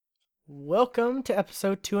Welcome to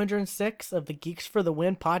episode 206 of the Geeks for the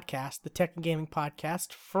Win podcast, the tech and gaming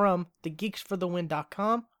podcast from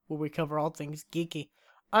thegeeksforthewin.com, where we cover all things geeky.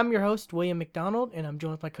 I'm your host, William McDonald, and I'm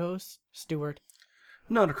joined with my co-host, Stuart.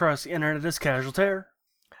 Known across the internet as Casual Terror.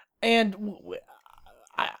 And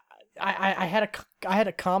I had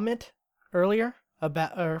a comment earlier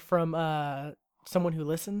about from someone who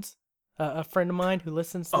listens, a friend of mine who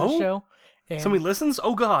listens to the show. And somebody listens?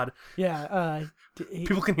 Oh God! Yeah,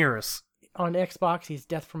 people can hear us on Xbox. He's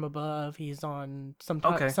Death from Above. He's on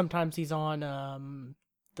sometimes he's on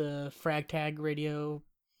the Frag Tag Radio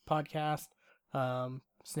podcast.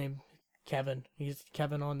 His name Kevin. He's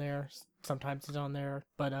Kevin on there. Sometimes he's on there,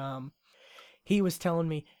 but he was telling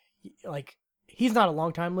me like he's not a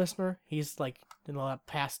long time listener. He's like in the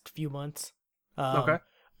past few months. Okay.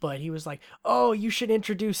 But he was like, "Oh, you should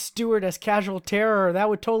introduce Stuart as Casual Terror. That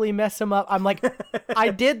would totally mess him up." I'm like, I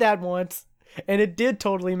did that once, and it did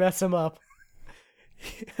totally mess him up.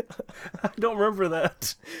 I don't remember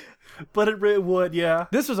that, but it would, yeah.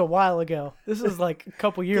 This was a while ago. This was like a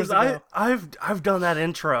couple years ago. I've done that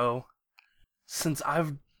intro since I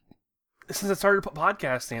started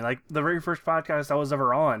podcasting. Like the very first podcast I was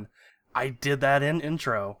ever on, I did that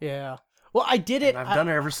intro. Yeah. Well, I did it. And I've done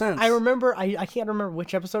it ever since. I remember, I can't remember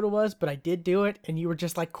which episode it was, but I did do it, and you were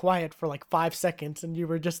just like quiet for like 5 seconds, and you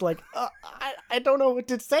were just like, I don't know what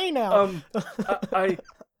to say now.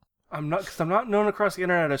 I'm not, because I'm not known across the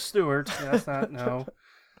internet as Stuart. Yeah, that's not, no.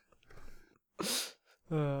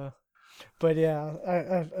 But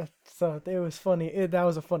yeah, so it was funny. That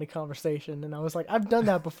was a funny conversation, and I was like, I've done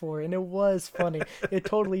that before, and it was funny. It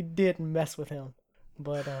totally did mess with him.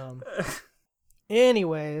 But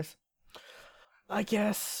anyways, I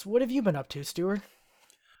guess, what have you been up to, Stuart?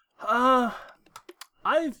 I've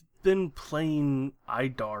been playing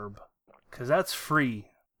iDarb, because that's free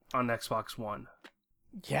on Xbox One.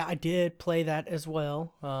 Yeah, I did play that as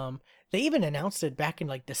well. They even announced it back in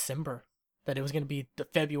like December that it was going to be the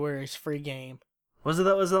February's free game. Was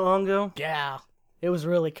that long ago? Yeah, it was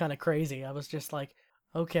really kind of crazy. I was just like,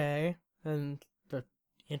 okay, and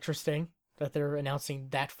interesting that they're announcing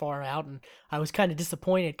that far out, and I was kind of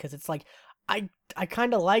disappointed because it's like I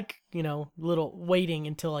kind of like, little waiting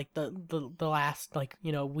until like the last like,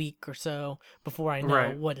 week or so before I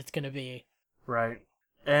know what it's going to be. Right.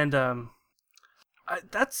 And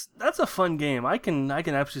that's a fun game. I can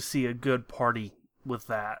absolutely see a good party with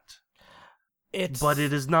that. But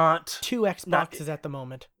it is not 2 Xboxes at the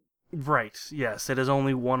moment. Right. Yes, it is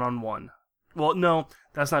only 1-on-1. Well, no,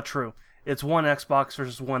 that's not true. It's 1 Xbox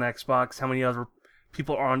versus 1 Xbox. How many other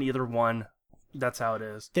people are on either one? That's how it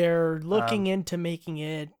is. They're looking into making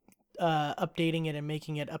it, updating it and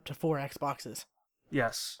making it up to 4 Xboxes.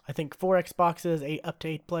 Yes. I think 4 Xboxes, up to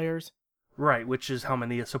 8 players. Right, which is how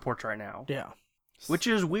many it supports right now. Yeah. Which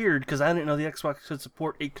is weird, because I didn't know the Xbox could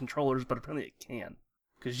support 8 controllers, but apparently it can.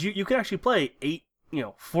 Because you can actually play 8,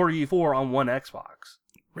 4v4 on 1 Xbox.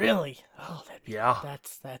 Really? Oh, yeah.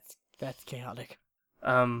 That's chaotic.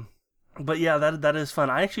 But yeah, that is fun.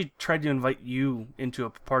 I actually tried to invite you into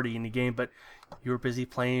a party in the game, but you were busy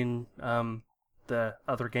playing the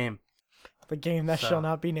other game. The game that shall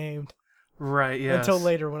not be named. Right, yeah. Until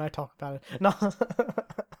later when I talk about it. No.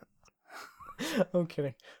 I'm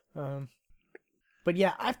kidding. But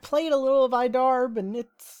yeah, I've played a little of iDarb, and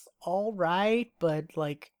it's alright, but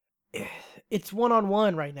like, it's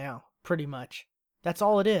 1-on-1 right now, pretty much. That's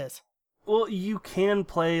all it is. Well, you can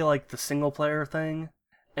play like the single player thing,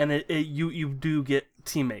 and you do get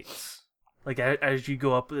teammates. Like as you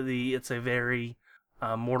go up it's a very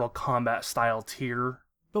Mortal Kombat style tier.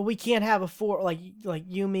 But we can't have a 4 like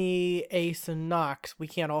Yumi, Ace, and Nox. We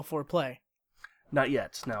can't all 4 play. Not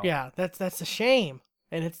yet, no. Yeah, that's a shame,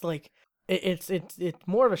 and it's like it's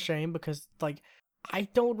more of a shame because like I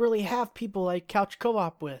don't really have people like couch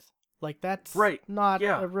co-op with. Like that's not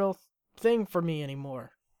a real thing for me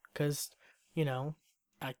anymore. Because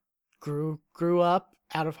I grew up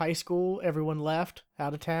out of high school. Everyone left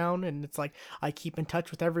out of town, and it's like I keep in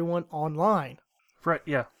touch with everyone online. Right.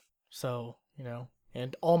 Yeah. So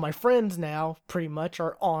and all my friends now pretty much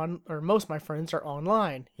are most of my friends are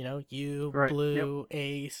online. You, Blue,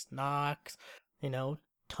 Ace, Nox,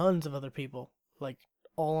 tons of other people, like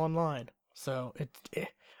all online. So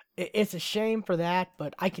it's a shame for that,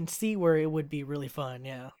 but I can see where it would be really fun.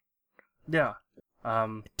 Yeah. Yeah.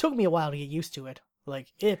 It took me a while to get used to it. Like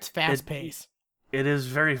it's fast paced. It is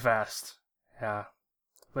very fast. Yeah.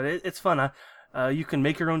 But it's fun. You can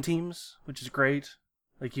make your own teams, which is great.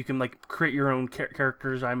 Like you can create your own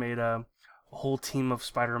characters. I made a whole team of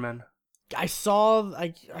Spider-Man. I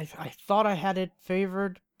thought I had it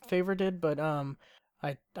favorited, but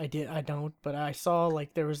I don't, but I saw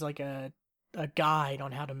like there was like a guide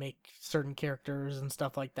on how to make certain characters and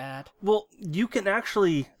stuff like that. Well, you can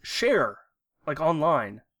actually share, like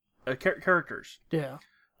online, characters. Yeah.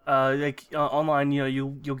 Online,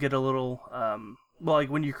 you'll get a little well, like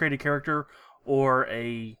when you create a character or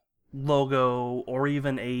a logo or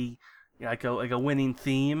even like a winning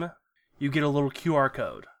theme, you get a little QR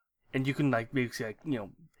code, and you can like basically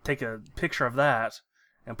take a picture of that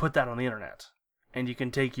and put that on the internet, and you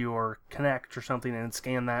can take your Kinect or something and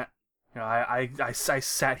scan that. I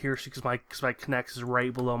sat here because my Kinect is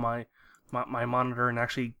right below my monitor, and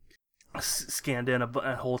actually scanned in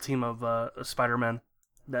a whole team of Spider-Man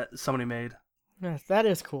that somebody made. Yes, that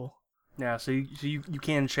is cool. Yeah, so you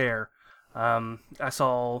can share. I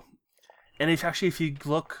saw, and if you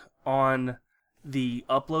look on the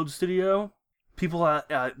Upload Studio, people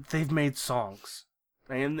they've made songs,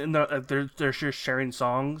 and they're just sharing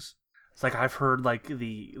songs. It's like I've heard like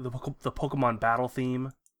the Pokemon battle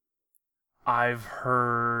theme. I've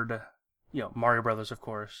heard Mario Brothers, of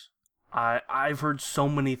course. I've heard so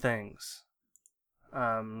many things.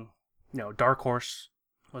 Dark Horse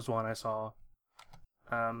was one I saw.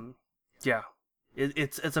 Yeah,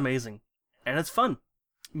 it's amazing, and it's fun.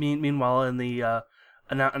 Meanwhile, in the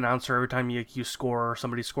announcer, every time you score or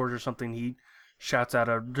somebody scores or something, he shouts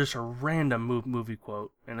out just a random movie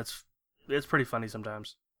quote, and it's pretty funny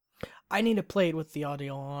sometimes. I need to play it with the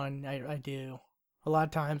audio on. I do. A lot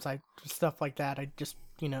of times, stuff like that. I just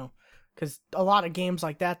because a lot of games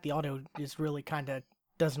like that, the audio is really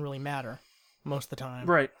doesn't really matter most of the time.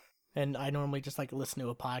 Right. And I normally just like listen to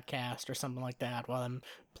a podcast or something like that while I'm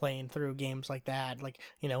playing through games like that. Like,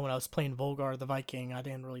 when I was playing Volgar the Viking, I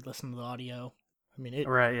didn't really listen to the audio. I mean,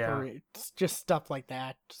 it's just stuff like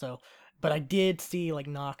that. So, but I did see like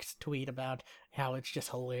Nox tweet about how it's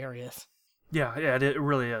just hilarious. Yeah, it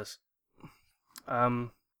really is.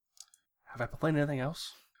 Have I played anything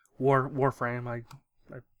else? Warframe, I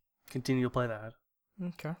continue to play that.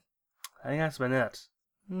 Okay. I think that's been it.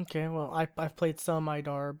 Okay, well, I've played some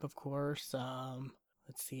IDARB, of course.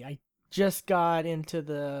 Let's see, I just got into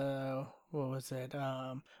what was it?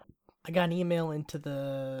 I got an email into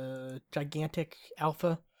the gigantic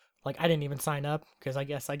alpha. Like, I didn't even sign up, because I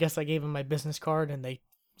guess I gave them my business card, and they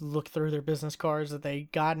looked through their business cards that they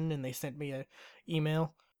gotten, and they sent me an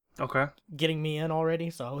email. Okay. Getting me in already,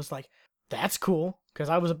 so I was like, that's cool, because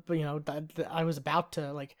I was, I was about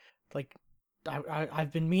to,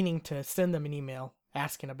 I've been meaning to send them an email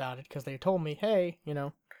asking about it, because they told me, hey,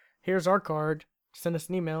 here's our card, send us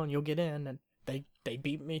an email and you'll get in, and they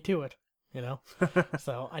beat me to it,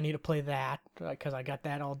 So I need to play that, because I got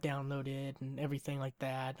that all downloaded and everything like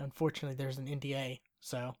that. Unfortunately, there's an NDA,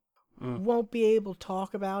 so won't be able to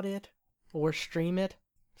talk about it or stream it,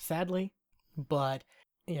 sadly. But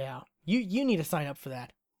yeah, you need to sign up for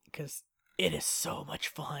that, because it is so much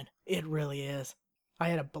fun. It really is. I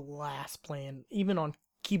had a blast playing, even on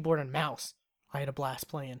keyboard and mouse. I had a blast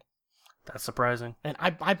playing. That's surprising. And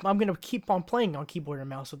I'm gonna keep on playing on keyboard and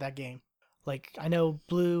mouse with that game. Like, I know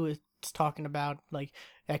Blue is talking about like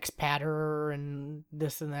X-Patter and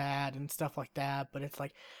this and that and stuff like that, but it's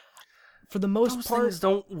like, for the most Those part, things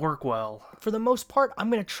don't work well. For the most part, I'm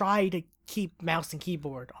gonna try to keep mouse and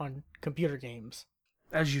keyboard on computer games.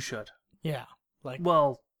 As you should. Yeah,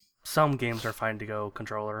 well, some games are fine to go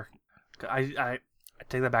controller. I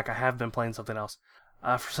take that back. I have been playing something else.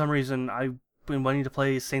 For some reason, I've been wanting to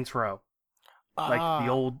play Saints Row, like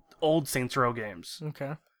the old Saints Row games.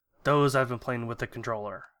 Okay. Those I've been playing with the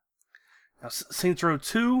controller. Now, Saints Row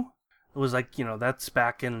 2, it was like, that's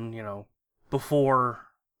back in, before...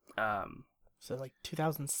 So like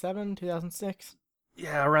 2007, 2006?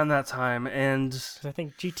 Yeah, around that time, and... 'Cause I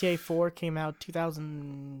think GTA 4 came out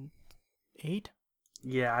 2008?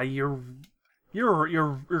 Yeah, you're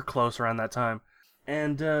close around that time.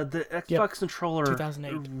 And the Xbox controller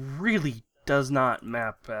 2008. really does not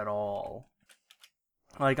map at all.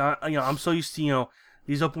 Like, I'm so used to,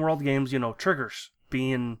 these open world games, triggers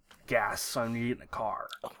being gas on you in a car.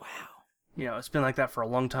 Oh, wow. It's been like that for a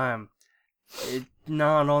long time.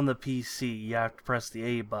 Not on the PC. You have to press the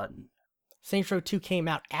A button. Saints Row 2 came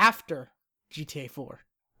out after GTA 4.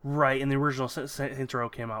 Right, and the original Saints Row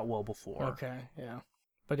came out well before. Okay, yeah.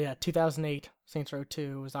 But yeah, 2008, Saints Row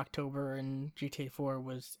 2 was October, and GTA 4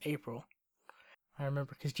 was April. I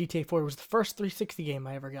remember, because GTA 4 was the first 360 game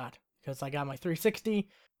I ever got. Because I got my 360,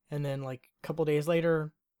 and then like a couple days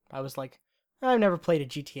later, I was like, I've never played a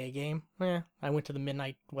GTA game. I went to the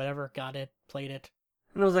midnight whatever, got it, played it.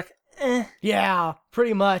 And I was like, Yeah,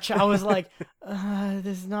 pretty much. I was like,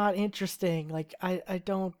 this is not interesting. Like, I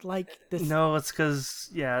don't like this. No, it's because,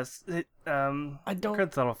 I don't.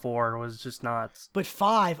 Grand Theft Auto 4 was just not... But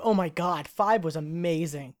 5, oh my god, 5 was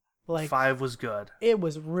amazing. Like, 5 was good. It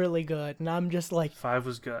was really good. And I'm just like... 5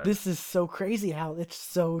 was good. This is so crazy how it's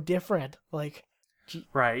so different. Like...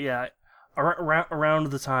 Right, yeah.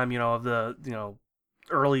 Around the time, of the,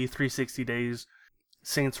 early 360 days,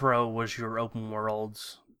 Saints Row was your open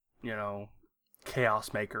worlds,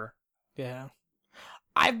 chaos maker. Yeah.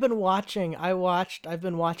 I've been watching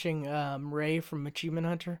Ray from Achievement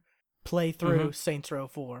Hunter play through Saints Row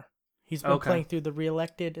 4. He's been playing through the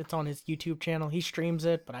Re-Elected. It's on his YouTube channel. He streams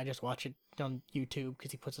it, but I just watch it on YouTube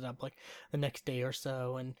because he puts it up like the next day or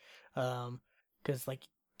so. And because like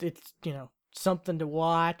it's something to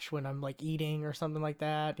watch when I'm like eating or something like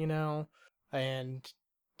that, and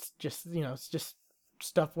it's just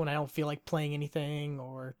stuff when I don't feel like playing anything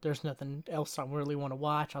or there's nothing else I really want to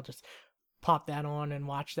watch. I'll just pop that on and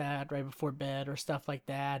watch that right before bed or stuff like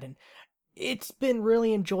that, and it's been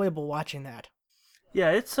really enjoyable watching that.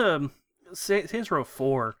 Yeah, it's Saints Row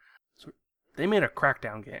 4. They made a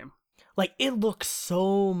Crackdown game. Like, it looks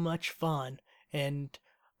so much fun, and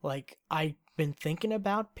like I've been thinking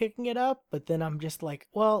about picking it up, but then I'm just like,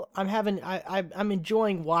 well, I'm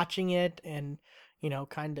enjoying watching it, and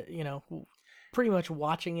kind of pretty much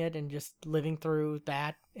watching it and just living through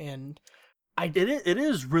that, and it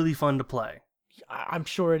is really fun to play. I'm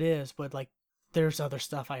sure it is, but like there's other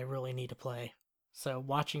stuff I really need to play. So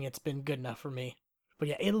watching it's been good enough for me. But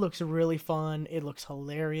yeah, it looks really fun. It looks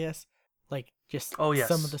hilarious. Like just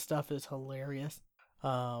some of the stuff is hilarious.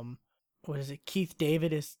 What is it? Keith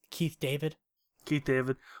David is Keith David. Keith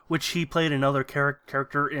David, which he played another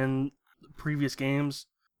character in previous games,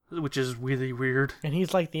 which is really weird. And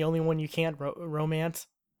he's like the only one you can't romance.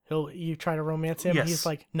 You try to romance him, he's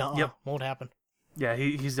like, no, won't happen. Yeah,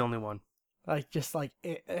 he's the only one. Like just like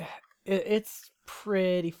it's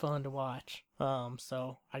pretty fun to watch.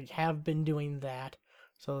 So I have been doing that.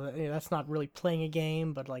 So that's not really playing a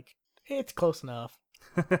game, but like it's close enough.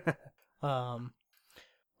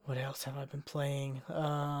 What else have I been playing?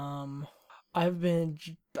 I've been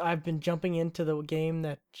jumping into the game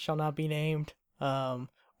that shall not be named.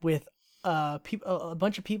 With a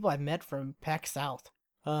bunch of people I met from PAX South.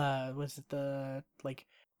 Was it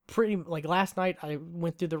last night I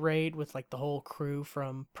went through the raid with like the whole crew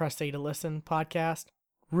from Press A to Listen podcast.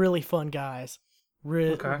 Really fun guys.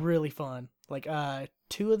 Really fun. Like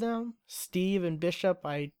two of them, Steve and Bishop,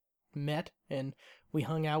 I met and we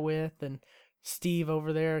hung out with, and Steve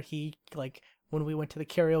over there, he like when we went to the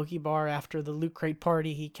karaoke bar after the Loot Crate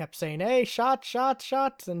party, he kept saying, "Hey, shots,"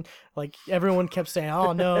 and like everyone kept saying,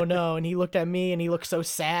 "Oh no," and he looked at me and he looked so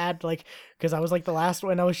sad, like because I was like the last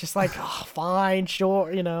one. I was just like, "Oh, fine,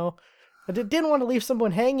 sure," I didn't want to leave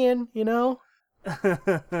someone hanging,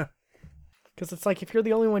 because it's like if you're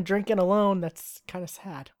the only one drinking alone, that's kind of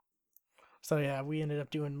sad. So yeah, we ended up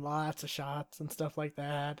doing lots of shots and stuff like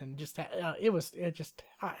that, and just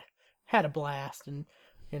I had a blast, and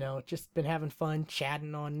just been having fun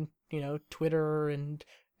chatting on Twitter and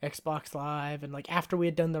Xbox Live, and like after we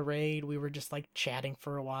had done the raid, we were just like chatting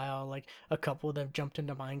for a while. Like a couple of them jumped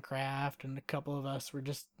into Minecraft, and a couple of us were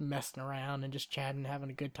just messing around and just chatting, having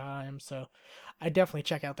a good time. So I definitely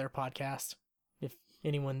check out their podcast if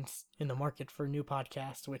anyone's in the market for a new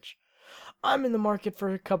podcast, which I'm in the market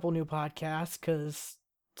for a couple new podcasts because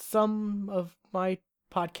some of my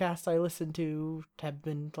podcasts I listen to have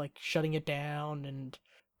been like shutting it down, and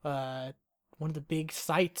one of the big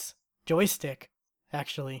sites, Joystick,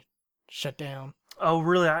 actually shut down. Oh,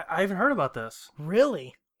 really? I haven't heard about this.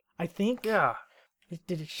 Really? I think. Yeah.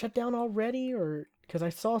 Did it shut down already, or because I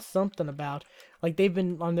saw something about like they've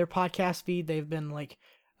been on their podcast feed. They've been like,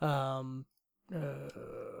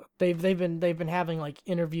 they've been having like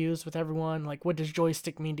interviews with everyone. Like, what does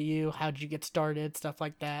Joystick mean to you? How did you get started? Stuff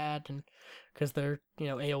like that, and because they're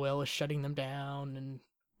AOL is shutting them down and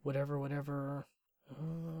whatever.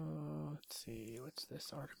 Let's see, what's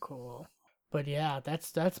this article? But yeah,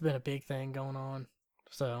 that's been a big thing going on.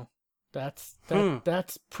 So that's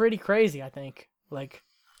pretty crazy, I think. Like,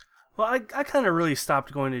 well, I kind of really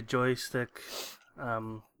stopped going to Joystick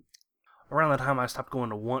around the time I stopped going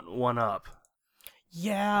to One Up.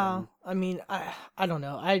 Yeah, I mean, I don't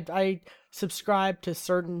know. I subscribe to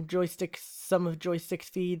some of Joystick's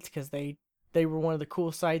feeds because they were one of the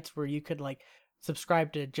cool sites where you could like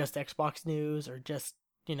subscribe to just Xbox News or just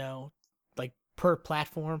like per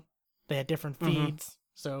platform. They had different feeds.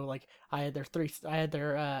 So like I had their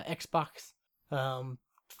Xbox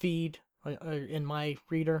feed in my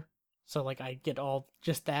reader. So like I get all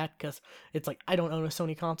just that because it's like I don't own a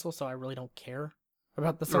Sony console, so I really don't care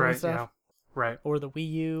about the Sony stuff. Yeah. Right. Or the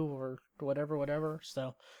Wii U or whatever.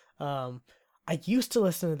 So, I used to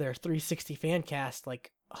listen to their 360 fan cast.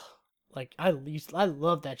 Like I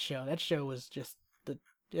love that show. That show was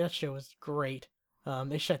that show was great.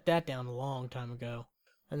 They shut that down a long time ago,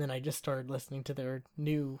 and then I just started listening to their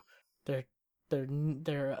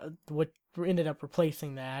what ended up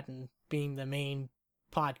replacing that and being the main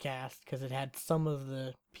podcast because it had some of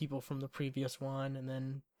the people from the previous one, and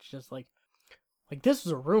then just like this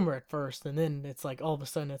was a rumor at first, and then it's like all of a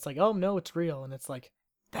sudden it's like, oh no, it's real, and it's like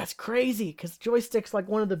that's crazy because Joystick's like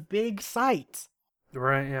one of the big sites.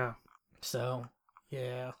 Right. Yeah. So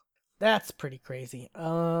yeah, that's pretty crazy.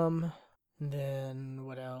 Then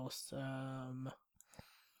what else?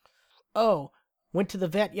 Oh, went to the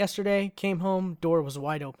vet yesterday. Came home, door was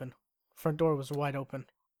wide open. Front door was wide open.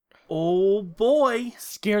 Oh boy!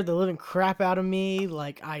 Scared the living crap out of me.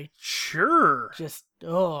 Like I sure just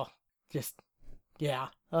yeah.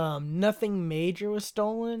 Nothing major was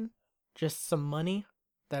stolen. Just some money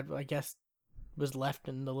that I guess was left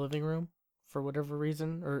in the living room for whatever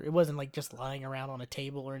reason. Or it wasn't like just lying around on a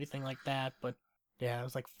table or anything like that. But yeah, it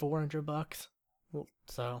was like $400.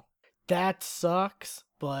 So that sucks.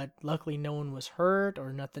 But luckily no one was hurt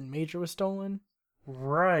or nothing major was stolen.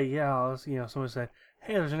 Right, yeah. Someone said,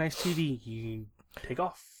 hey, there's a nice TV. You take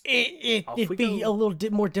off. It'd be a little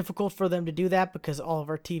more difficult for them to do that because all of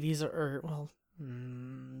our TVs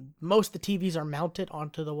most of the TVs are mounted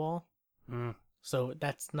onto the wall. So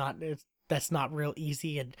that's not real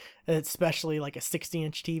easy, and especially like a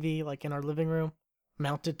 60-inch TV like in our living room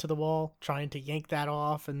mounted to the wall, trying to yank that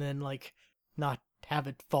off and then like not have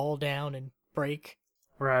it fall down and break.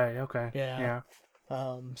 Right, okay. Yeah.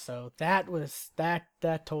 So that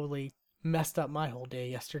totally messed up my whole day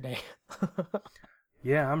yesterday.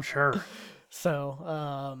 Yeah, I'm sure.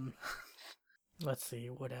 So, let's see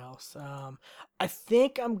what else. I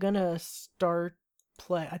think I'm gonna start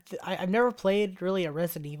play. I've never played really a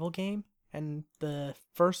Resident Evil game, and the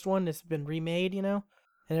first one has been remade, and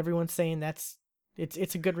everyone's saying it's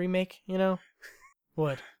a good remake,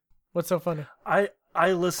 What's so funny? I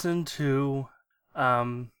listened to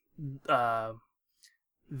the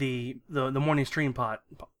morning stream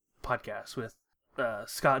podcast with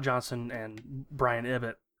Scott Johnson and Brian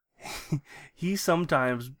Ibbett. He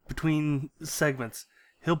sometimes between segments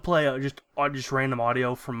he'll play just random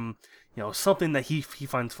audio from something that he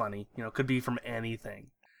finds funny. Could be from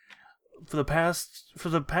anything. For the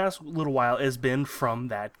past little while has been from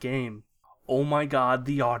that game. Oh my god,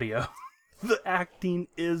 the audio. The acting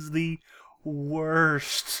is the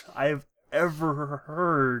worst I've ever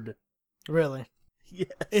heard. Really? Yes.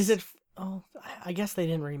 Is it? Oh, I guess they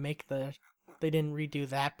didn't redo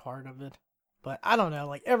that part of it. But I don't know.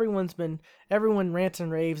 Like everyone rants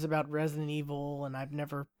and raves about Resident Evil, and I've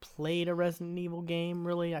never played a Resident Evil game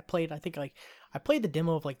really. I played the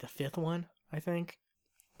demo of like the 5th one, I think,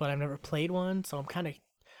 but I've never played one. So I'm kind of,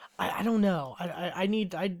 I don't know. I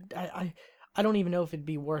don't even know if it'd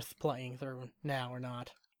be worth playing through now or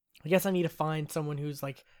not. I guess I need to find someone who's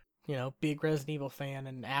like, big Resident Evil fan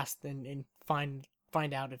and ask and find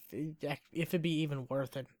out if it'd be even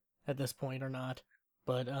worth it at this point or not.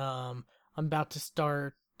 But I'm about to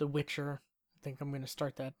start The Witcher. I think I'm going to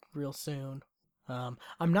start that real soon. I'm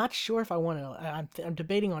not sure if I want to. I'm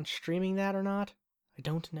debating on streaming that or not. I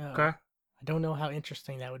don't know. Okay. I don't know how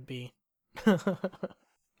interesting that would be.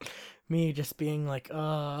 Me just being like,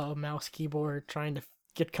 mouse keyboard, trying to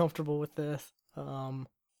get comfortable with this.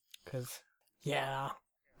 'Cause yeah,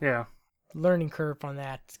 learning curve on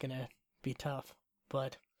that's gonna be tough.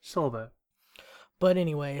 But still a bit. But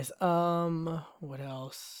anyways, what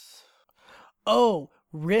else? Oh,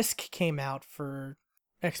 Risk came out for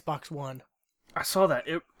Xbox One. I saw that.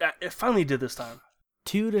 It finally did this time.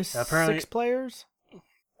 2 to 6 players?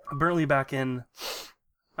 Apparently back in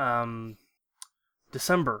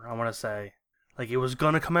December, I want to say. Like, it was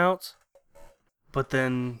going to come out, but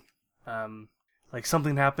then like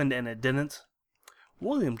something happened and it didn't.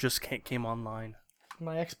 William just came online.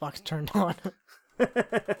 My Xbox turned on.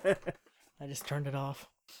 I just turned it off.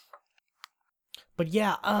 But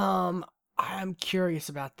yeah, I'm curious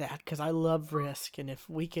about that because I love Risk, and if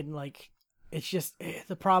we can it's just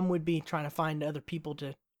the problem would be trying to find other people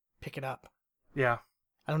to pick it up. Yeah.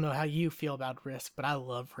 I don't know how you feel about Risk, but I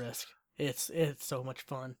love Risk. It's so much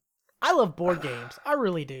fun. I love board games. I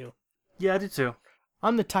really do. Yeah, I do too.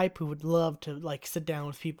 I'm the type who would love to sit down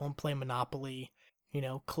with people and play Monopoly,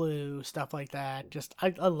 Clue, stuff like that. Just I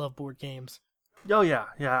love board games. Oh yeah,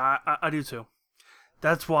 I do too.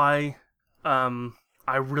 That's why I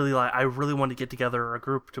I really want to get together a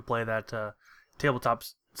group to play that tabletop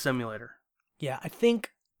simulator. Yeah, I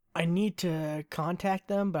think I need to contact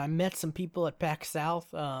them, but I met some people at PAX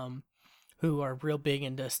South who are real big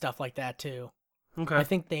into stuff like that too. Okay. I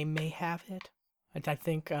think they may have it. I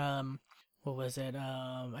think what was it?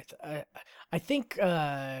 I think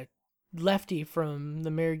Lefty from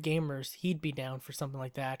the Married Gamers, he'd be down for something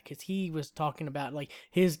like that because he was talking about like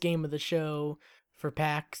his game of the show for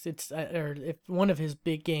PAX. It's or if one of his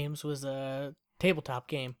big games was a tabletop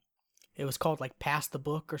game. It was called like Pass the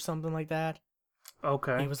Book or something like that.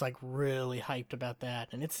 Okay. He was like really hyped about that,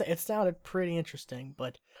 and it sounded pretty interesting.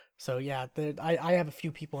 But so yeah, I have a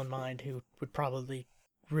few people in mind who would probably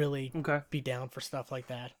really be down for stuff like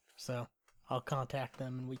that. So I'll contact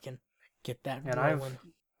them and we can get that rolling.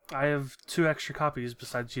 I have 2 extra copies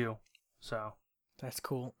besides you, so that's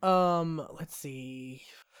cool. Let's see.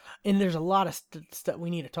 And there's a lot of stuff we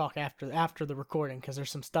need to talk after the recording because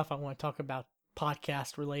there's some stuff I want to talk about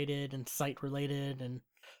podcast related and site related and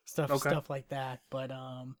stuff like that. But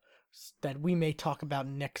that we may talk about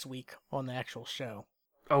next week on the actual show.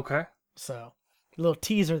 Okay. So a little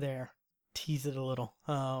teaser there. Tease it a little.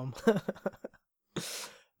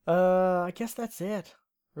 I guess that's it.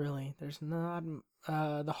 Really, there's not.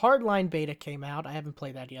 The Hardline beta came out. I haven't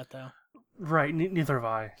played that yet though. Right, neither have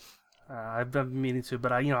I. I've been meaning to,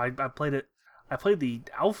 but I played it. I played the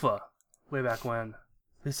alpha way back when.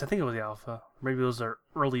 At least I think it was the alpha. Maybe it was their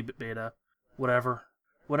early beta. Whatever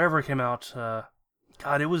came out. God,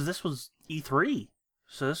 this was E3.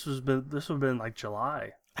 So this would have been like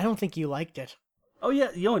July. I don't think you liked it. Oh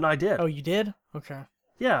yeah, and I did. Oh, you did? Okay.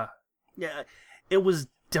 Yeah. It was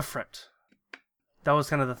different. That was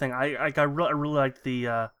kind of the thing. I really liked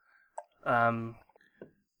the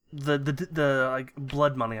like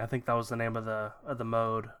blood money. I think that was the name of the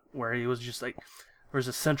mode where he was just like there was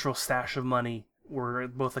a central stash of money where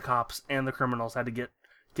both the cops and the criminals had to get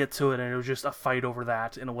to it, and it was just a fight over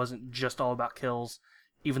that, and it wasn't just all about kills,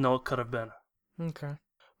 even though it could have been. Okay.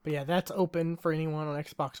 But yeah, that's open for anyone on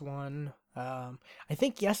Xbox One. I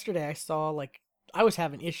think yesterday I saw like I was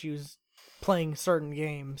having issues playing certain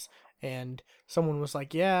games, and someone was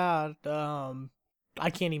like, "Yeah, I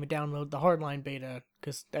can't even download the Hardline beta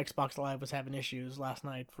because Xbox Live was having issues last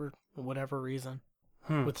night for whatever reason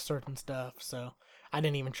with certain stuff." So I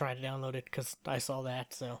didn't even try to download it because I saw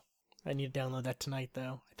that. So I need to download that tonight,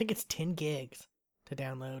 though. I think it's 10 gigs to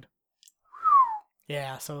download.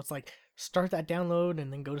 Yeah, so it's like start that download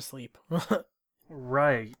and then go to sleep.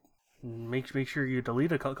 Right. Make sure you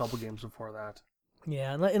delete a couple games before that.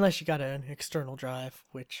 Yeah, unless you got an external drive,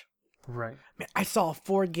 which. Right. Man, I saw a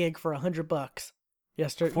 4 gig for $100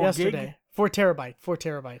 yesterday. 4 4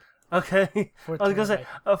 terabyte. Okay. 4 I was gonna say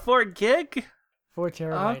a 4 gig. 4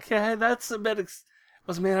 terabyte. Okay, that's a bit.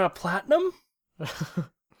 Was it made out of platinum?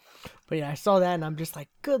 But yeah, I saw that and I'm just like,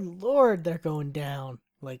 good lord, they're going down.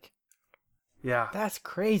 Like, yeah, that's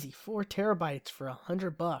crazy. 4 terabytes for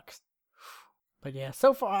 $100. But yeah,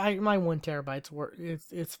 so far my 1 terabyte's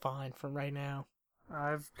it's fine for right now.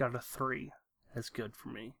 I've got a 3. That's good for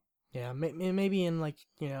me. Yeah, maybe in like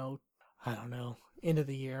I don't know, end of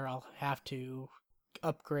the year I'll have to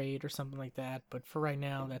upgrade or something like that. But for right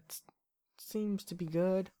now, that seems to be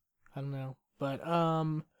good. I don't know, but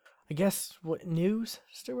I guess what news,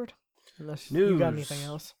 Stuart? Unless you got anything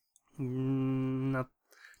else.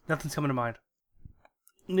 Nothing's coming to mind.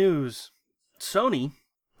 News. Sony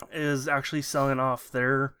is actually selling off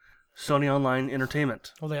their Sony Online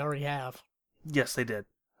Entertainment. Well, they already have. Yes, they did.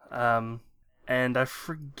 And I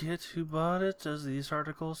forget who bought it. Does these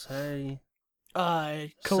articles say?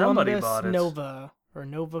 Columbus Somebody bought it. Nova or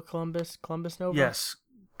Nova Columbus Nova. Yes,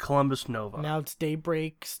 Columbus Nova. Now it's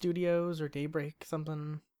Daybreak Studios or Daybreak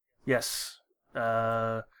something. Yes.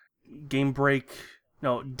 Daybreak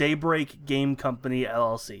Game Company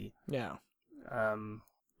LLC. Yeah.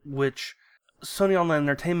 Which Sony Online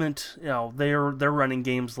Entertainment, they're running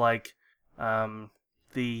games like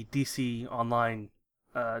the DC Online,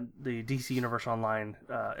 the DC Universe Online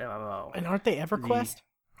MMO. And aren't they EverQuest?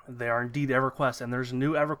 They are indeed EverQuest, and there's a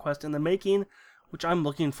new EverQuest in the making, which I'm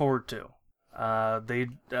looking forward to.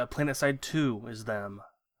 PlanetSide 2 is them,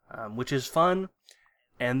 which is fun,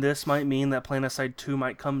 and this might mean that PlanetSide 2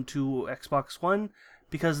 might come to Xbox One,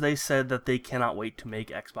 because they said that they cannot wait to make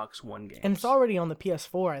Xbox One games. And it's already on the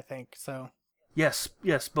PS4, I think, so... Yes,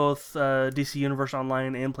 both DC Universe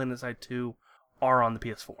Online and PlanetSide 2 are on the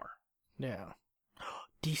PS4. Yeah.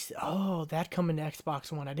 That coming to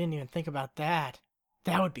Xbox One, I didn't even think about that.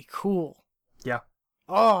 That would be cool. Yeah.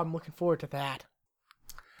 Oh, I'm looking forward to that.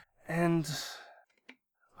 And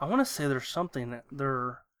I want to say there's something,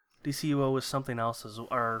 their DCUO is something else,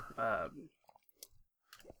 or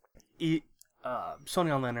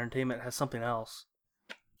Sony Online Entertainment has something else.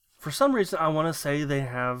 For some reason, I want to say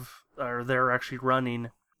they're actually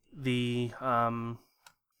running the not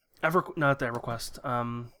the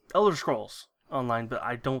EverQuest, Elder Scrolls Online, but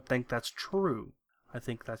I don't think that's true. I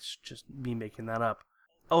think that's just me making that up.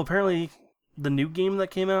 Oh, apparently the new game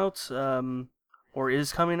that came out, or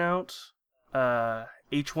is coming out,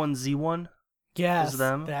 H1Z1. Yes, is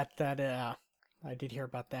them. I did hear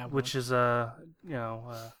about that one. Which is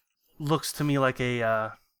looks to me like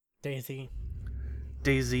a Daisy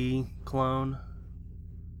clone.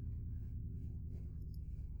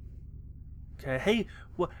 Okay, hey,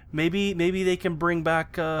 maybe they can bring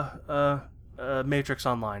back Matrix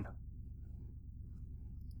Online.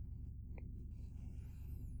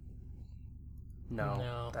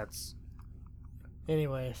 No, that's.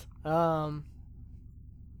 Anyways, the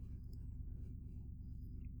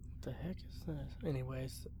heck is this?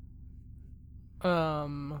 Anyways, I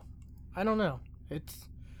don't know.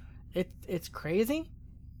 It's crazy.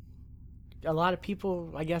 A lot of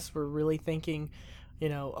people, I guess, were really thinking,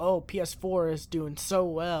 oh, PS4 is doing so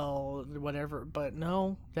well, whatever. But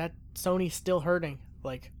no, that Sony's still hurting,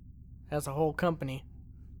 like, as a whole company.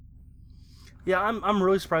 Yeah, I'm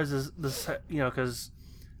really surprised this because,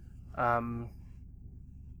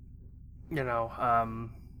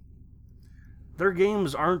 their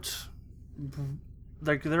games aren't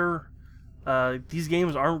like these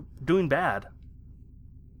games aren't doing bad.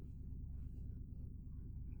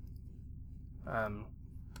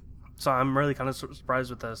 So I'm really kind of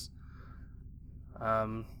surprised with this. I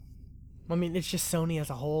mean, it's just Sony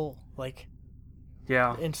as a whole, like,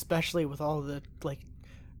 yeah, and especially with all the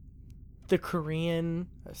the Korean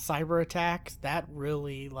cyber attacks, that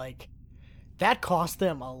really that cost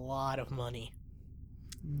them a lot of money.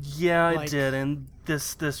 Yeah, it did, and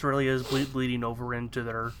this really is bleeding over into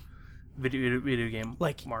their video game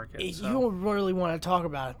market. You don't really want to talk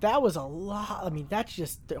about it. That was a lot. I mean, that's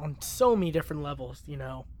just on so many different levels.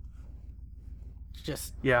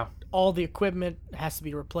 Just all the equipment has to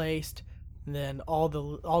be replaced, and then all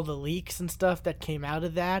the leaks and stuff that came out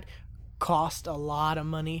of that cost a lot of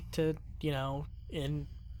money to in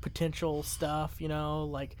potential stuff.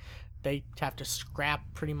 They have to scrap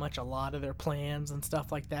pretty much a lot of their plans and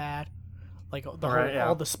stuff like that. Like all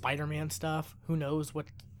the Spider-Man stuff. Who knows what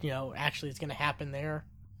actually is going to happen there?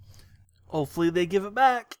 Hopefully they give it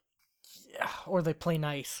back. Yeah, or they play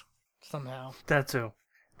nice somehow. That too.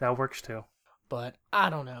 That works too. But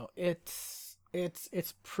I don't know. It's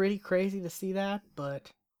pretty crazy to see that,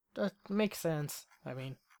 but that makes sense. I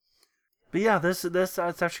mean, but yeah, this it's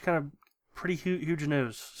actually kind of pretty huge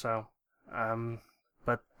news. So,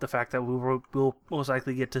 but the fact that we'll most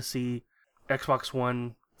likely get to see Xbox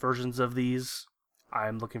One versions of these,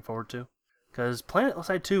 I'm looking forward to, because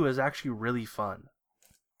PlanetSide 2 is actually really fun.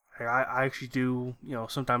 I actually do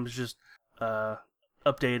sometimes just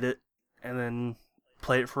update it and then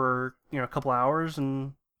play it for a couple hours,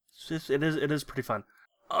 and it is pretty fun.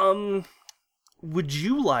 Would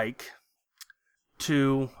you like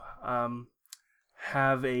to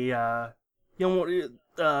have a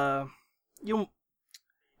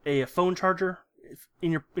a phone charger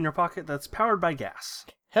in your pocket that's powered by gas?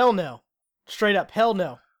 Hell no. Straight up, hell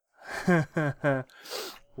no.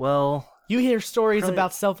 Well, you hear stories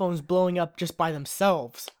about cell phones blowing up just by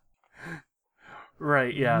themselves.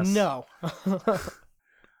 Right, yes. No.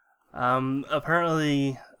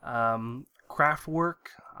 Apparently, Kraftwerk,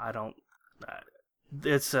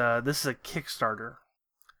 this is a Kickstarter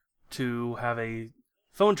to have a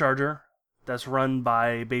phone charger that's run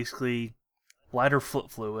by basically lighter foot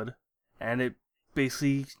fluid, and it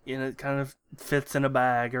basically it kind of fits in a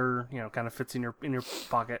bag, or kind of fits in your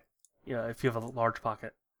pocket, if you have a large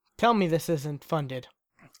pocket. Tell me this isn't funded.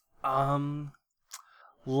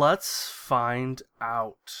 Let's find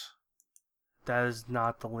out. That is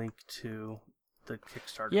not the link to the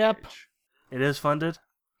Kickstarter page. It is funded?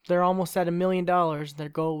 They're almost at $1 million. Their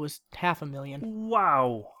goal was $500,000.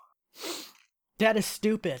 Wow. That is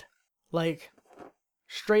stupid. Like,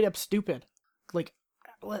 straight up stupid. Like,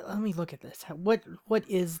 let me look at this. What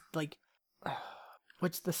is, like,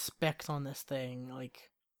 what's the specs on this thing?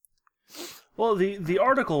 Like, well, the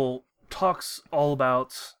article talks all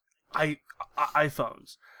about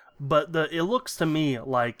iPhones, but it looks to me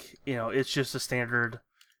like it's just a standard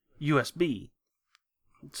USB.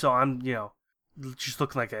 So I'm just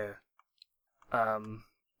looking like a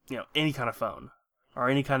any kind of phone or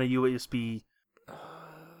any kind of USB.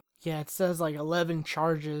 Yeah, it says like 11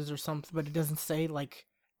 charges or something, but it doesn't say like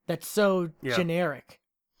that's so generic.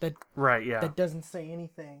 That doesn't say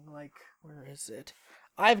anything. Like, where is it?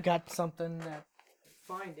 I've got something that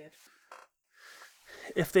find it.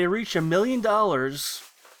 if they reach $1 million,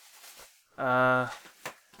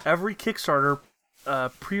 every Kickstarter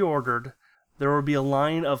pre-ordered, there will be a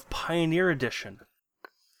line of Pioneer Edition.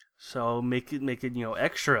 So make it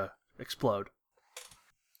extra explode.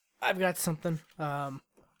 I've got something.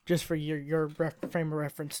 Just for your frame of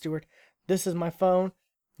reference, Stuart. This is my phone.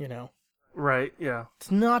 Right. Yeah.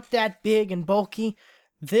 It's not that big and bulky.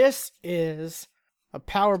 This is a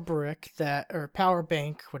power brick or power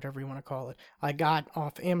bank, whatever you want to call it. I got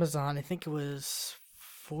off Amazon. I think it was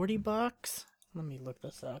 $40. Let me look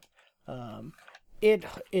this up. It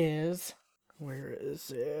is, where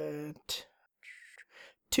is it?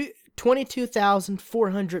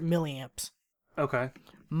 22,400 milliamps. Okay.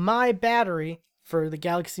 My battery for the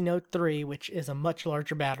Galaxy Note 3, which is a much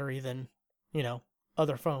larger battery than,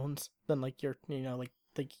 other phones, than like your, like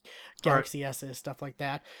the Galaxy S's, stuff like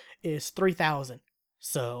that, is 3,000.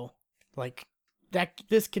 So, like,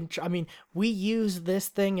 we use this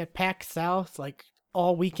thing at PAX South, like,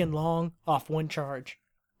 all weekend long off one charge.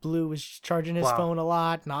 Blue was charging his phone a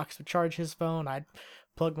lot. Knox would charge his phone. I'd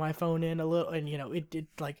plug my phone in a little, and, it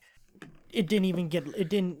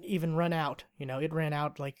didn't even run out. It ran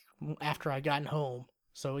out, like, after I'd gotten home.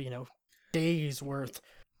 So, days worth.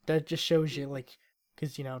 That just shows you, like,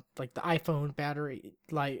 because, like, the iPhone battery,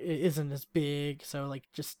 like, it isn't as big. So, like,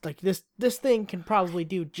 just, like, this thing can probably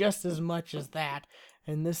do just as much as that.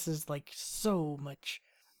 And this is, like, so much,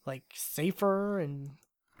 like, safer and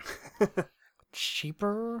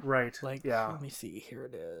cheaper. Right. Like, yeah. Let me see. Here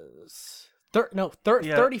it is.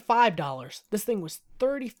 $35. This thing was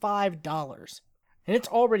 $35. And it's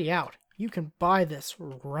already out. You can buy this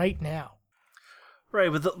right now.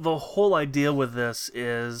 Right, but the whole idea with this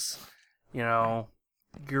is,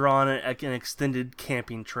 you're on an extended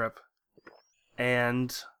camping trip,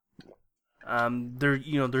 and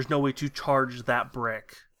there's no way to charge that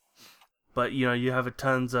brick, but you have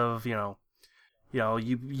tons of you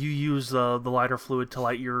use the lighter fluid to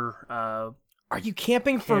light your. Are you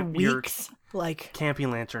camping for weeks? Like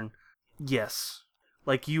camping lantern? Yes,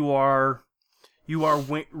 like you are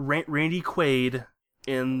Randy Quaid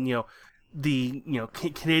in the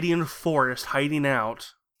Canadian forest hiding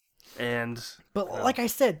out. But like I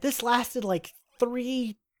said, this lasted like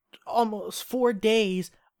almost 4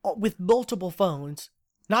 days with multiple phones,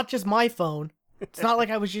 not just my phone. It's not like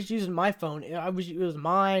I was just using my phone. It was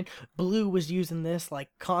mine. Blue was using this like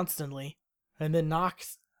constantly, and then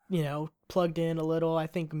Knox, plugged in a little. I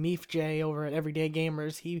think Meef J over at Everyday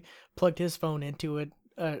Gamers, he plugged his phone into it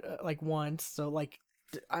like once. So like,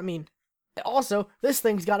 also this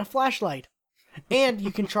thing's got a flashlight, and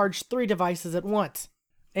you can charge 3 devices at once.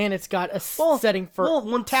 And it's got a setting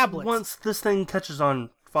for tablets. Once this thing catches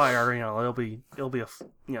on fire, it'll be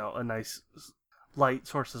a nice light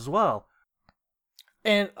source as well.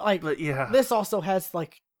 And this also has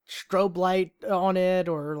like strobe light on it,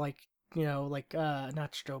 or like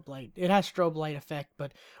not strobe light. It has strobe light effect,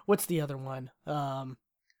 but what's the other one?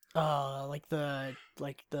 Like the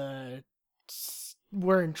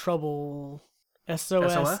we're in trouble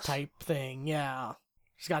SOS type thing. Yeah.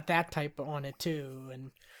 It's got that type on it too,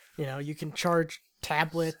 and you can charge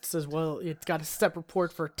tablets as well. It's got a separate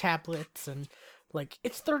port for tablets, and like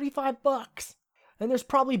it's $35, and there's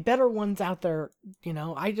probably better ones out there.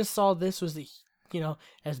 I just saw this was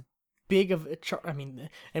as big of a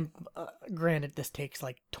granted this takes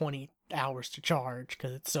like 20 hours to charge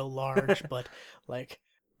because it's so large, but like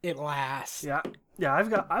it lasts. Yeah.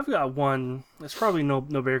 I've got one. It's probably no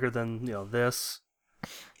bigger than this.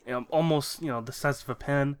 Almost the size of a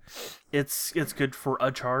pen. It's good for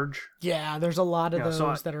a charge. Yeah, there's a lot of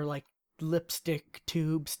those that are like lipstick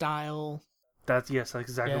tube style. That's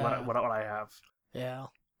exactly what I have. Yeah,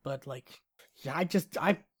 but like,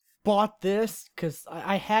 I bought this because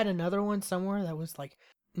I had another one somewhere that was like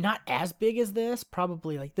not as big as this.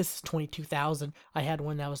 Probably like this is 22,000. I had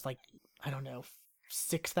one that was like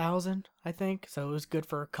 6,000, I think. So it was good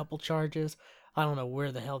for a couple charges. I don't know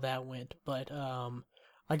where the hell that went, but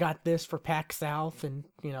I got this for PAX South, and,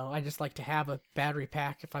 I just like to have a battery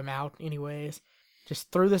pack if I'm out anyways. Just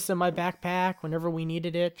threw this in my backpack whenever we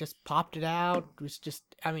needed it, just popped it out. It was just,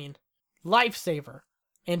 lifesaver.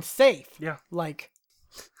 And safe. Yeah. Like.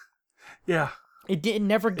 Yeah. It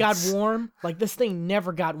never got warm. Like, this thing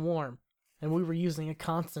never got warm. And we were using it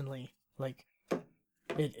constantly. Like,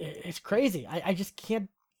 it's crazy. I just can't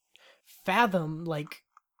fathom, like,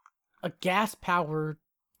 a gas-powered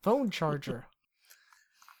phone charger.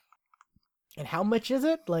 And how much is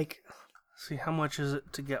it? Like, see, how much is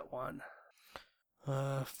it to get one?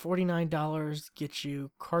 $49 gets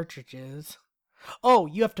you cartridges. Oh,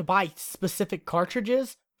 you have to buy specific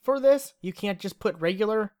cartridges for this? You can't just put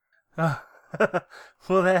regular?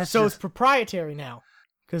 Well, that's so it's proprietary now.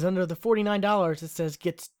 Because under the $49, it says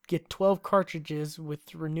get 12 cartridges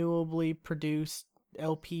with renewably produced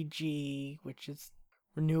LPG, which is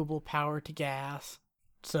renewable power to gas.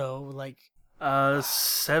 So like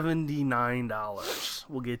 $79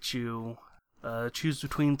 will get you choose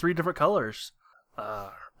between 3 different colors.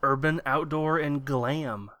 Urban, outdoor, and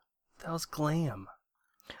glam. That was glam.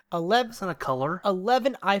 11. That's not a color.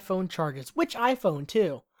 11 iPhone chargers. Which iPhone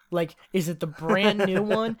too? Like, is it the brand new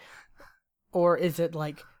one, or is it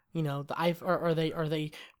like, you know, the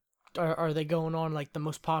iPhone? Or are they going on like the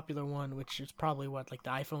most popular one, which is probably what, like the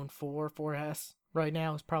iPhone 4, 4S right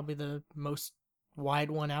now is probably the most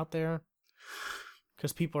wide one out there,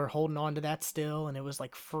 because people are holding on to that still, and it was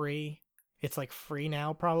like free. It's like free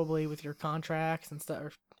now probably with your contracts and stuff.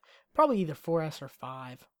 Or probably either 4S or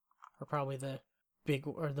 5 are probably the big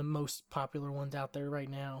or the most popular ones out there right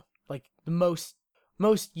now. Like the most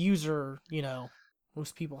user, you know,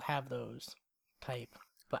 most people have those type.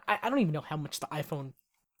 But I don't even know how much the iPhone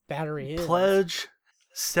battery is. Pledge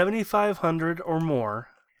 7,500 or more,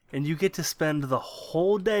 and you get to spend the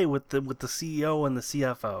whole day with the CEO and the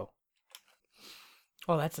CFO.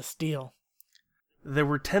 Oh, that's a steal. There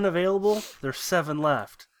were 10 available. There's 7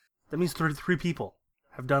 left. That means 33 people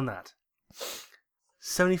have done that.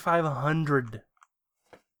 7,500.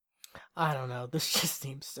 I don't know. This just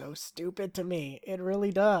seems so stupid to me. It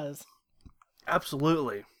really does.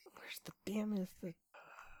 Absolutely. Where's the damn is the? I'm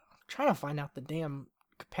trying to find out the damn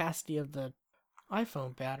capacity of the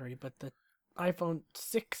iPhone battery, but the iPhone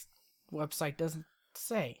 6 website doesn't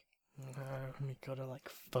say. Let me go to like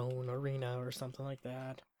Phone Arena or something like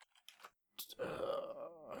that.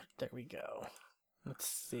 There we go. Let's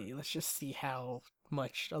see. Let's just see how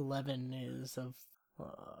much 11 is of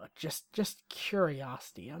just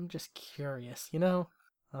curiosity. I'm just curious, you know?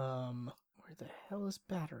 Where the hell is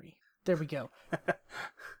battery? There we go.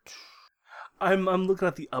 I'm looking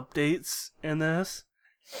at the updates in this,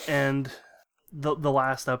 and the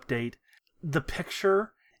last update, the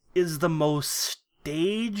picture is the most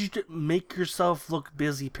staged, make yourself look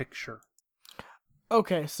busy picture.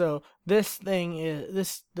 Okay, so this thing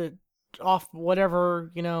is the off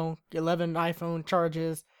whatever, you know, 11 iPhone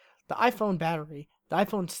charges. The iPhone battery, the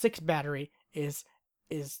iPhone 6 battery is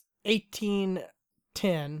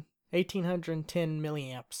 1810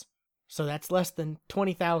 milliamps. So that's less than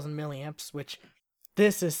 20,000 milliamps, which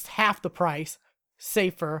this is half the price,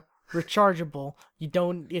 safer, rechargeable.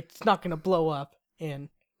 It's not going to blow up. And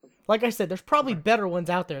like I said, there's probably better ones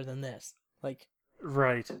out there than this. Like,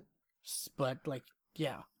 right. But like,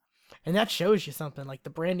 yeah. And that shows you something. Like the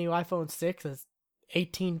brand new iPhone 6 is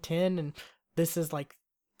 1810, and this is like,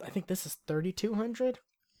 I think this is 3200.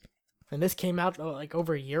 And this came out like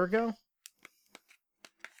over a year ago.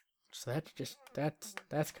 So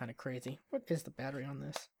that's kind of crazy. What is the battery on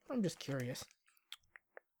this? I'm just curious.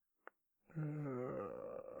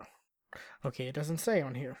 Okay, it doesn't say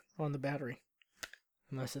on here on the battery,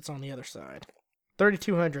 unless it's on the other side.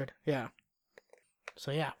 3200. Yeah.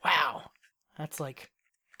 So yeah, wow. That's like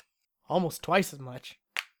almost twice as much.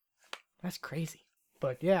 That's crazy.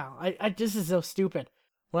 But yeah, I this is so stupid.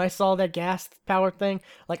 When I saw that gas powered thing,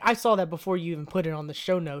 like I saw that before you even put it on the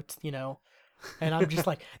show notes, you know. And I'm just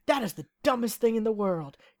like, that is the dumbest thing in the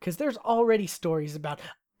world. Because there's already stories about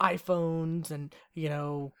iPhones and, you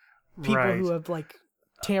know, people who have like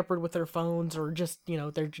tampered with their phones, or just, you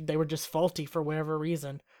know, they were just faulty for whatever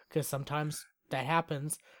reason. Because sometimes that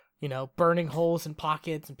happens, you know, burning holes in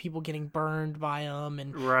pockets and people getting burned by them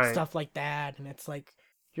and stuff like that. And it's like,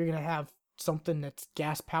 you're going to have something that's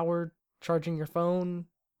gas powered charging your phone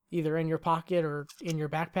either in your pocket or in your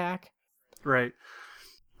backpack. Right.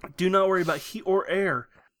 Do not worry about heat or air.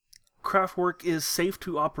 Kraftwerk is safe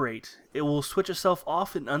to operate. It will switch itself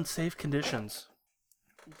off in unsafe conditions.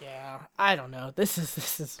 Yeah, I don't know. This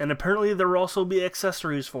is And apparently there will also be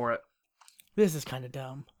accessories for it. This is kind of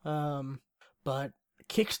dumb. But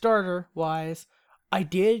Kickstarter wise, I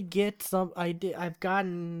did get some. I've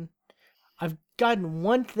gotten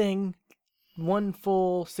one thing, one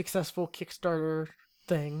full successful Kickstarter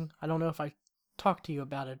thing. I don't know if I talked to you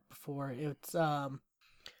about it before.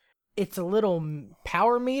 It's a little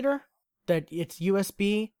power meter that it's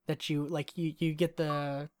USB that you like. You get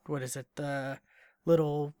the, what is it, the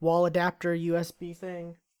little wall adapter USB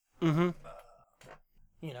thing. Mm-hmm.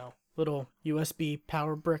 You know, little USB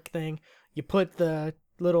power brick thing. You put the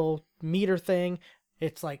little meter thing.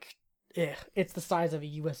 It's like, it's the size of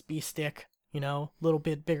a USB stick. You know, a little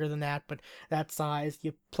bit bigger than that, but that size.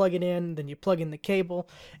 You plug it in, then you plug in the cable,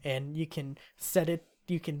 and you can set it.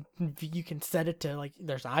 You can set it to, like,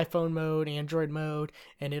 there's iPhone mode, Android mode,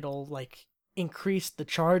 and it'll like increase the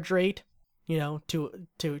charge rate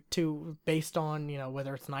to based on,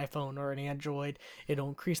 whether it's an iPhone or an Android, it'll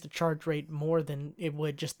increase the charge rate more than it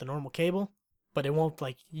would just the normal cable. But it won't,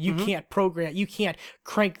 like, you can't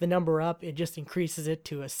crank the number up. It just increases it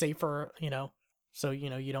to a safer, so,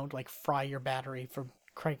 you don't, like, fry your battery from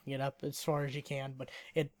cranking it up as far as you can. But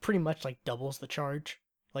it pretty much, like, doubles the charge,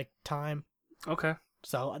 like, time. Okay.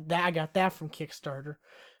 So I got that from Kickstarter.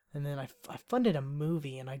 And then I funded a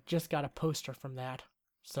movie, and I just got a poster from that.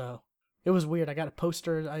 So it was weird. I got a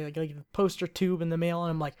poster, I got a poster tube in the mail,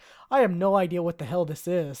 and I'm like, I have no idea what the hell this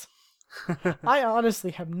is. I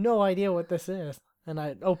honestly have no idea what this is. And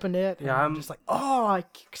I opened it, and I'm just like, oh, I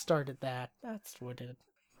kickstarted that. That's what it is.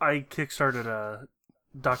 I kickstarted a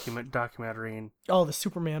documentary. And the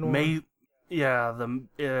Superman one. May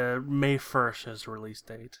 1st is the release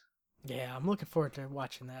date. Yeah, I'm looking forward to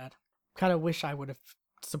watching that. Kind of wish I would have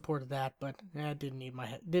supported that, but I didn't need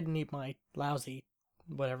my lousy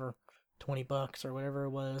whatever $20 or whatever it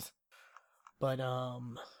was. But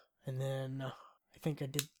and then I think I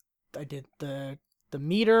did the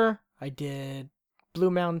Meter. I did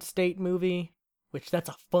Blue Mountain State movie, which that's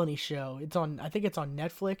a funny show. I think it's on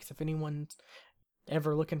Netflix if anyone's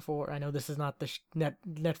ever looking for. I know this is not the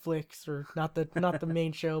Netflix or not the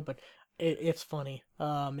main show, but it's funny.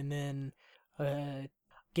 And then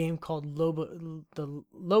game called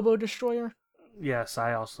Lobo Destroyer. Yes,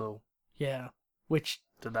 I also which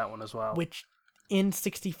did that one as well. Which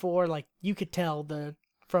N64, like, you could tell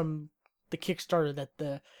from the Kickstarter that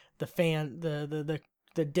the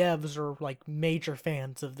devs are like major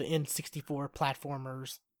fans of the N64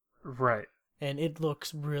 platformers. Right. And it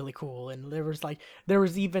looks really cool. And there was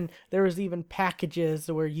even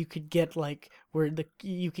packages where you could get like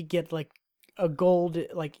a gold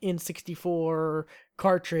like N64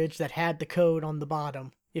 cartridge that had the code on the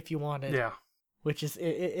bottom if you wanted. Yeah. Which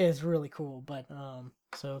is really cool. But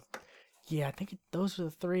so yeah, I think those are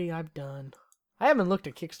the 3 I've done. I haven't looked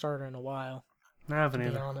at Kickstarter in a while. I haven't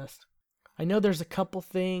either. To be honest. I know there's a couple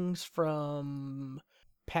things from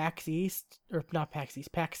PAX East, or not PAX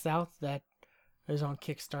East, PAX South that is on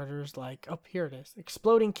Kickstarters, like, here it is,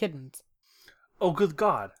 Exploding Kittens. Oh, good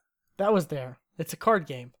God. That was there. It's a card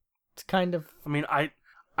game. It's kind of... I mean,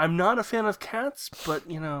 I'm not a fan of cats, but,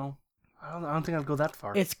 I don't think I'd go that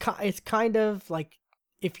far. It's kind of like,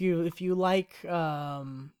 if you like,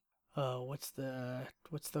 what's the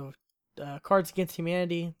Cards Against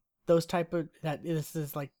Humanity, those type of, this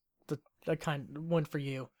is like the kind of one for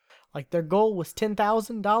you. Like, their goal was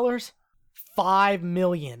 $10,000, $5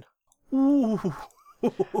 million. Ooh.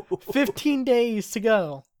 15 days to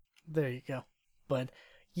go. There you go. But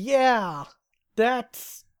yeah,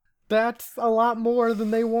 that's a lot more than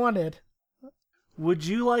they wanted. Would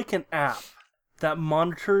you like an app that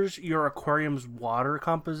monitors your aquarium's water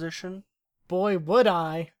composition? Boy, would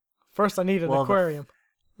I. First, I need an aquarium.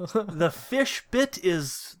 The Fishbit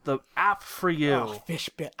is the app for you. Oh,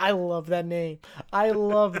 Fishbit. I love that name. I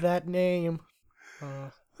love that name.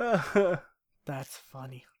 That's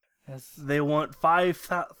funny. They want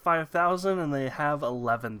 5,000 and they have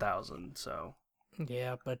 11,000. So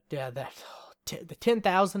yeah, but the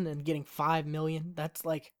 10,000 and getting 5 million. That's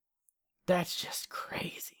just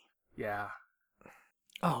crazy. Yeah.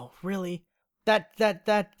 Oh, really? That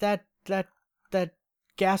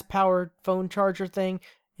gas powered phone charger thing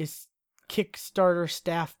is Kickstarter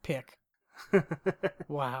staff pick.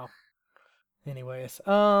 Wow. Anyways,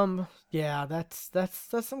 yeah, that's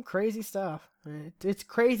some crazy stuff. It's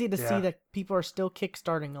crazy to see that people are still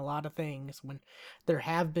kickstarting a lot of things when there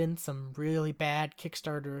have been some really bad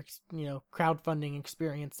Kickstarter, crowdfunding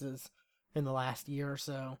experiences in the last year or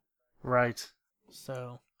so. Right.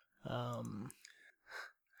 So, all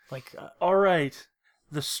right.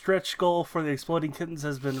 The stretch goal for the Exploding Kittens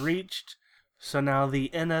has been reached, so now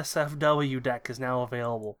the NSFW deck is now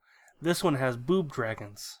available. This one has boob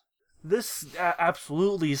dragons. This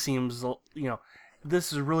absolutely seems,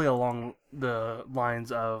 this is really along the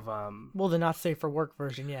lines of... well, the not safe for work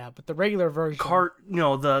version, yeah, but the regular version...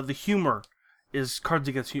 the humor is Cards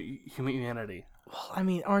Against Humanity. Well, I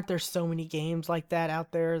mean, aren't there so many games like that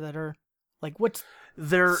out there that are... Like, what's...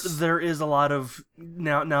 There is a lot of...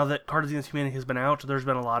 Now that Cards Against Humanity has been out, there's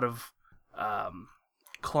been a lot of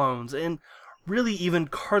clones. And really, even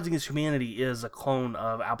Cards Against Humanity is a clone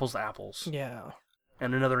of Apples to Apples. Yeah.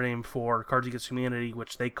 And another name for Cards Against Humanity,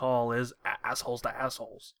 which they call is Assholes to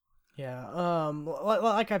Assholes. Yeah.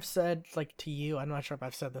 Like I've said, like, to you, I'm not sure if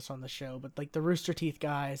I've said this on the show, but like the Rooster Teeth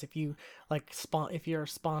guys, if you like if you're a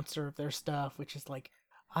sponsor of their stuff, which is like,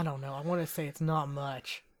 I don't know, I want to say it's not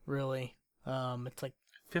much, really. It's like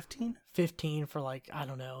 15 for like, I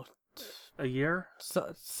don't know, a year?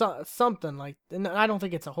 Something like, and I don't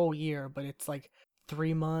think it's a whole year, but it's like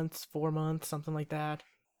 3 months, 4 months, something like that.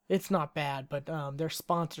 It's not bad, but their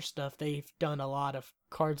sponsor stuff, they've done a lot of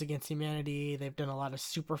Cards Against Humanity. They've done a lot of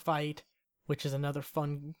Super Fight, which is another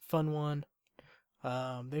fun one.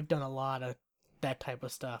 They've done a lot of that type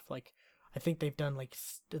of stuff. Like, I think they've done like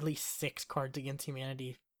at least 6 Cards Against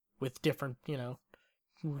Humanity with different,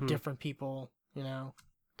 different people,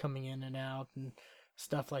 coming in and out and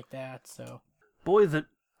stuff like that. So, boy,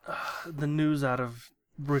 the news out of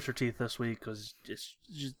Rooster Teeth this week was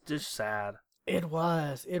just sad. It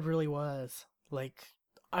was. It really was. Like,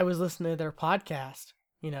 I was listening to their podcast,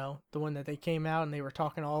 the one that they came out and they were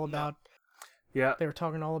talking all about. Yeah. They were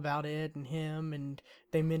talking all about it and him, and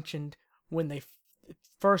they mentioned when they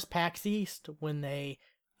first PAX East, when they,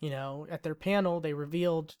 at their panel, they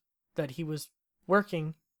revealed that he was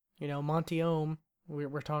working, Monty Ohm,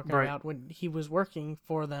 we're talking about when he was working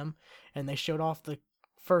for them, and they showed off the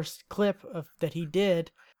first clip that he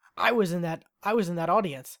did. I was in that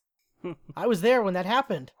audience. I was there when that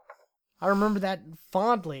happened. I remember that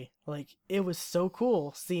fondly. Like, it was so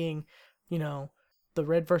cool seeing, the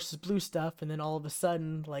red versus blue stuff, and then all of a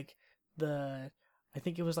sudden, like, I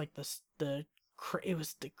think it was like it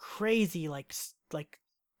was the crazy, like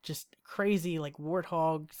just crazy, like,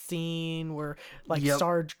 warthog scene where, like,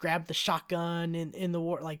 Sarge grabbed the shotgun in the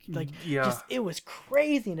war, just, it was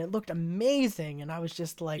crazy, and it looked amazing, and I was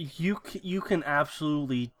just like, you can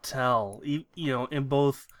absolutely tell, in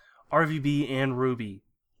both RVB and Ruby,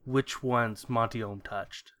 which ones Monty Ohm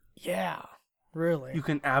touched. Yeah, really. You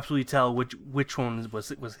can absolutely tell which one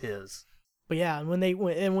was his. But yeah, and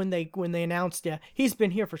when they announced, he's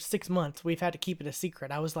been here for 6 months, we've had to keep it a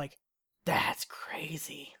secret. I was like, that's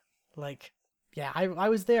crazy. Like, yeah, I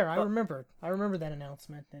was there. I remember that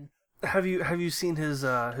announcement. And have you seen his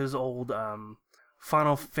old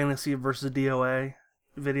Final Fantasy versus DOA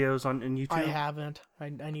videos on YouTube? I haven't. I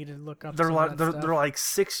need to look up. They're like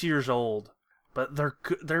 6 years old, but they're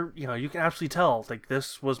you can absolutely tell, like,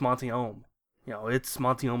 this was Monty Ohm. It's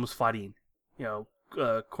Monty Ohm's fighting,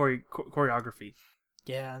 choreography.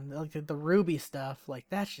 Yeah, and like the Ruby stuff, like,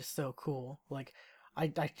 that's just so cool. Like, I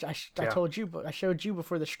told you, but I showed you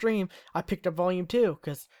before the stream, I picked up Volume 2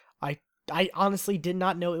 because I honestly did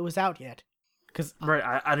not know it was out yet.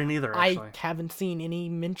 I didn't either, actually. I haven't seen any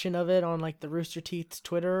mention of it on, like, the Rooster Teeth's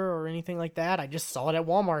Twitter or anything like that. I just saw it at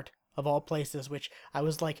Walmart, of all places, which I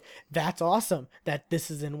was like, that's awesome that this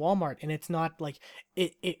is in Walmart. And it's not like,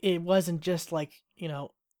 it wasn't just like, in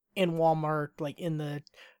Walmart, like, in the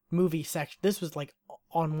movie section. This was like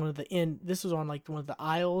on one of the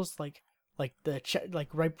aisles, like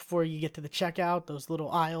right before you get to the checkout, those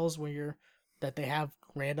little aisles that they have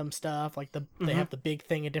random stuff, like they have the big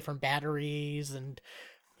thing of different batteries, and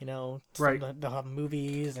they'll have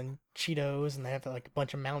movies and Cheetos, and they have like a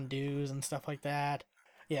bunch of Mountain Dews and stuff like that.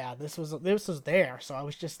 Yeah, this was there, so I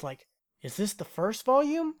was just like, is this the first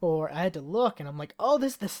volume? Or I had to look, and I'm like, oh,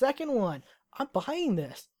 this is the second one. I'm buying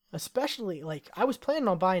this, especially, like, I was planning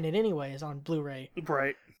on buying it anyways on Blu-ray.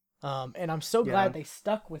 Right. And I'm so glad they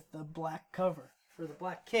stuck with the black cover for the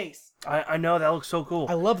black case. I know, that looks so cool.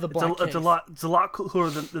 I love the black case. It's a lot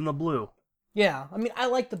cooler than the blue. Yeah, I mean, I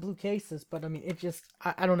like the blue cases, but I mean, it just,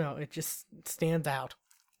 I don't know, it just stands out.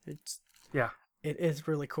 It is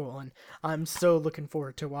really cool, and I'm so looking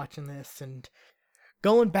forward to watching this and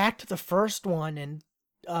going back to the first one and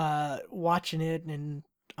watching it, and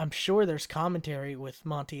I'm sure there's commentary with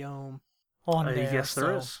Monty Ohm on there. Yes,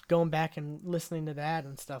 there is. Going back and listening to that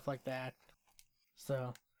and stuff like that.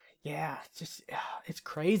 So, yeah, it's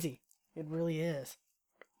crazy. It really is.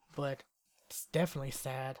 But it's definitely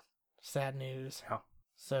sad. Sad news. Yeah.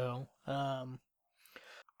 So,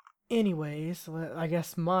 anyways, I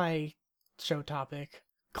guess my show topic,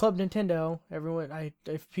 Club Nintendo, everyone,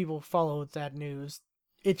 if people follow that news,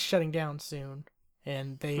 it's shutting down soon.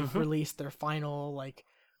 And they've released their final, like,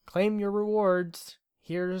 claim your rewards.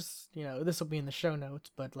 Here's, this will be in the show notes,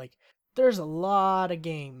 but, like, there's a lot of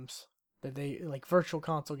games that they, like, virtual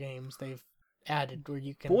console games they've added where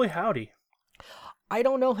you can... Boy, howdy. I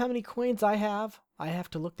don't know how many coins I have. I have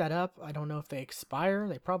to look that up. I don't know if they expire.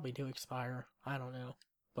 They probably do expire. I don't know.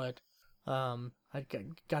 But, I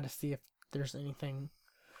got to see if there's anything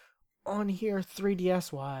on here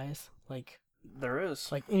 3DS-wise. Like... There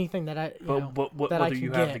is. Like, anything that I, but that I can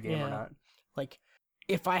you get, have the game or not. Like,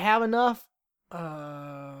 if I have enough,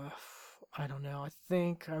 I don't know. I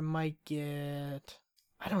think I might get,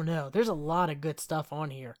 I don't know. There's a lot of good stuff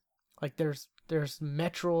on here. Like, there's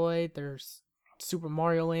Metroid, there's Super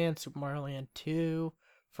Mario Land 2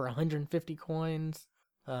 for 150 coins.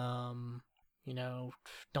 Donkey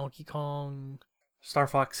Kong Star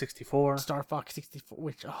Fox 64. Star Fox 64,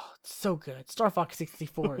 which it's so good. Star Fox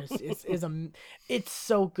 64 it's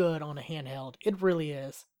so good on a handheld. It really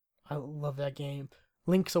is. I love that game.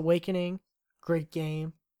 Link's Awakening, great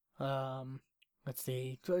game. Let's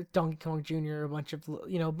see, Donkey Kong Jr. A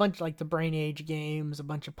bunch like the Brain Age games, a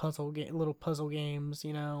bunch of little puzzle games.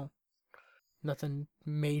 Nothing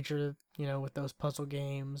major, with those puzzle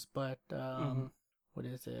games, but what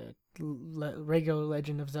is it? Regular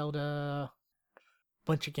Legend of Zelda.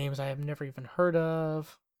 Bunch of games I have never even heard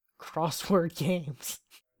of. Crossword games.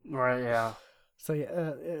 Right, yeah.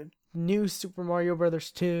 So new Super Mario Brothers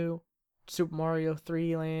 2, Super Mario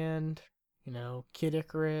 3 Land, Kid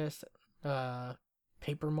Icarus,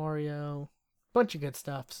 Paper Mario, bunch of good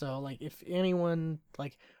stuff. So like if anyone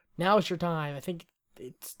now is your time. I think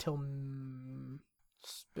it's till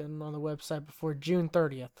it's been on the website before June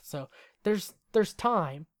 30th. So there's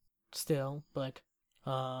time still, but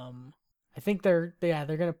I think they're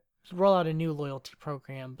gonna roll out a new loyalty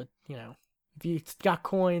program, but if you got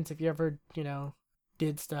coins, if you ever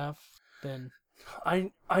did stuff, then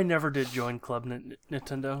I never did join Club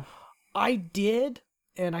Nintendo. I did,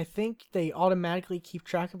 and I think they automatically keep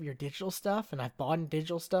track of your digital stuff, and I've bought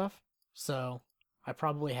digital stuff, so I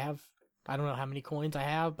probably have. I don't know how many coins I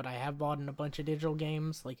have, but I have bought in a bunch of digital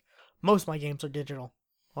games. Like most of my games are digital.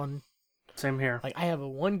 Same here. Like I have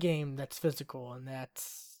one game that's physical, and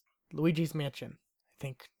that's Luigi's Mansion. I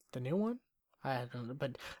think the new one? I don't know,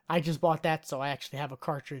 but I just bought that, so I actually have a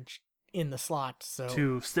cartridge in the slot. So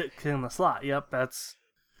to stick in the slot. Yep, that's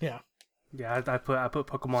yeah. Yeah, I put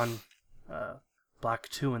Pokemon Black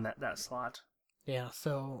 2 in that slot. Yeah,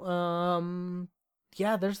 so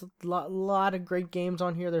yeah, there's a lot of great games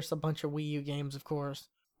on here. There's a bunch of Wii U games, of course.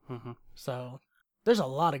 Mm-hmm. So there's a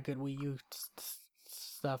lot of good Wii U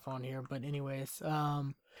stuff on here. But anyways,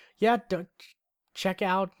 yeah, check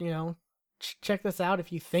out, check this out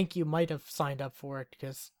if you think you might have signed up for it,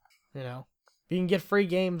 because, if you can get free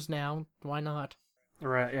games now, why not?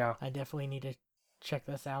 Right, yeah. I definitely need to check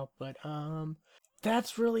this out, but,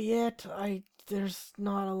 that's really it. There's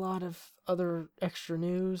not a lot of other extra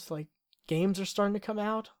news, like, games are starting to come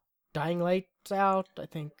out. Dying Light's out, I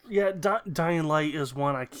think. Yeah, Dying Light is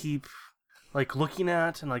one I keep, looking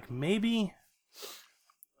at, and, maybe,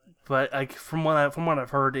 but, from what I've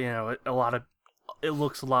heard, it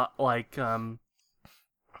looks a lot like Dead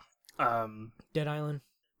Island.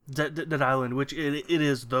 Dead Island, which it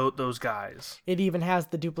is those guys. It even has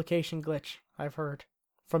the duplication glitch, I've heard,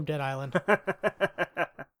 from Dead Island.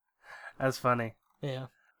 That's funny. Yeah.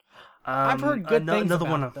 I've heard good things another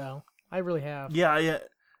about one it, though. I really have. Yeah,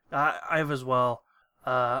 I have as well.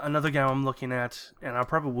 Another game I'm looking at, and I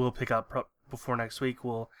probably will pick up before next week,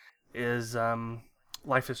 is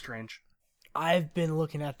Life is Strange. I've been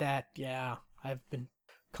looking at that, yeah. I've been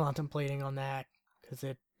contemplating on that because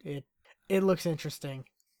it looks interesting.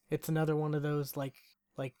 It's another one of those like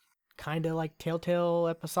kind of like Telltale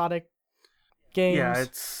episodic games. Yeah,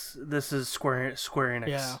 this is Square Enix.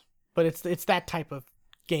 Yeah, but it's that type of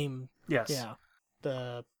game. Yes. Yeah,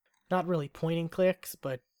 the not really point and clicks,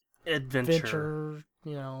 but adventure.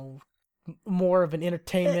 More of an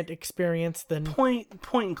entertainment experience than point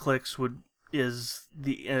and clicks is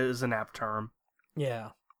an apt term. Yeah.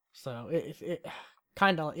 So it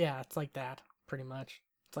kind of, yeah, it's like that pretty much.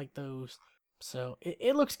 It's like those. So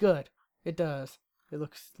it looks good. It does. It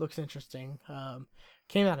looks interesting.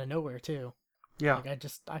 Came out of nowhere too. Yeah.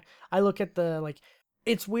 I look at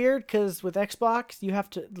it's weird because with Xbox you have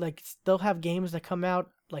to they'll have games that come out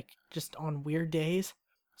just on weird days.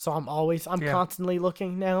 So I'm constantly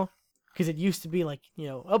looking now, because it used to be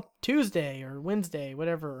Tuesday or Wednesday,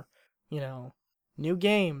 whatever, new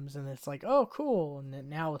games, and it's oh cool, and then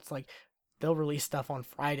now it's they'll release stuff on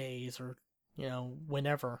Fridays or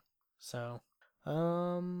whenever. So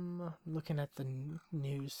looking at the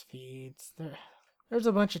news feeds, there's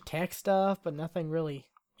a bunch of tech stuff, but nothing really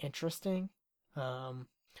interesting.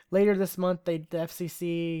 Later this month, the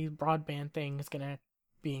FCC broadband thing is gonna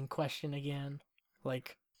be in question again,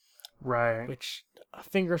 right, which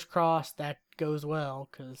fingers crossed that goes well,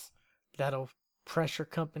 because that'll pressure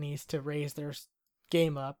companies to raise their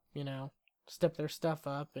game up, step their stuff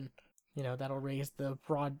up, and that'll raise the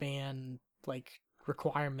broadband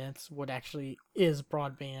requirements, what actually is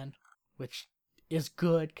broadband, which is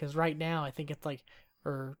good, because right now I think it's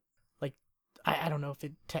I don't know if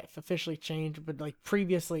it officially changed, but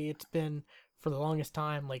previously it's been for the longest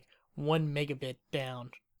time 1 megabit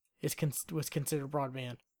down was considered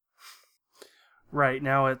broadband. Right,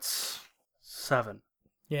 now it's 7.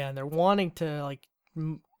 Yeah, and they're wanting to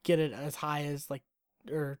get it as high as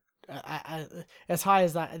as high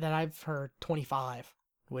as that I've heard, 25,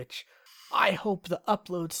 which I hope the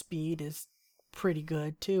upload speed is pretty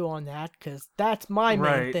good too on that, because that's my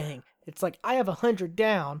main thing. It's like I have 100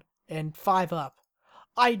 down and 5 up.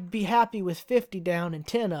 I'd be happy with 50 down and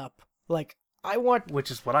 10 up. Like, which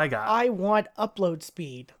is what I got. I want upload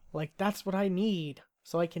speed. Like, that's what I need.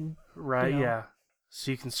 So I can, yeah.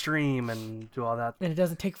 So you can stream and do all that. And it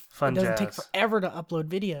doesn't take take forever to upload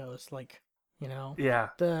videos. Like, Yeah.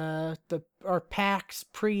 Our PAX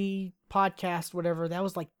pre-podcast, whatever, that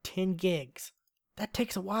was like 10 gigs. That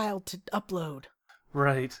takes a while to upload.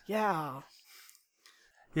 Right. Yeah.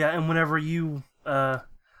 Yeah, and whenever you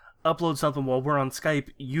upload something while we're on Skype,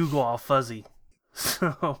 you go all fuzzy.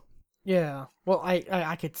 So. Yeah. Well,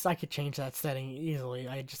 I could change that setting easily.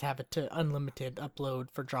 I just have it to unlimited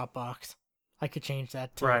upload for Dropbox. I could change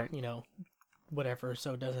that to whatever,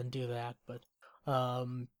 so it doesn't do that. But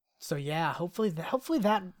so yeah, hopefully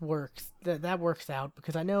that works. That works out,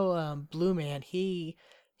 because I know Blue Man, he's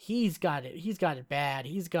got it bad.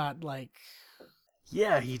 He's got like.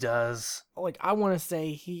 Yeah, he does. Like, I want to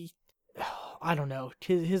say I don't know.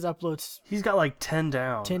 His uploads. He's got like 10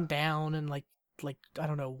 down. 10 down and like I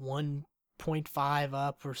don't know, 1.5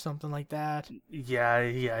 up or something like that.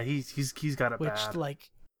 Yeah. He's got it bad. Which like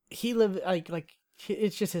he live like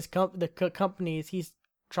it's just his companies. He's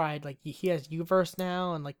tried, like, he has Uverse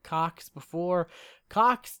now and like Cox before.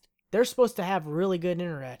 Cox, they're supposed to have really good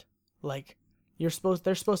internet. Like they're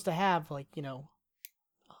supposed to have like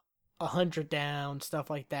 100 down, stuff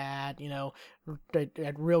like that,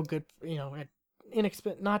 at real good, at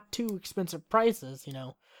not too expensive prices,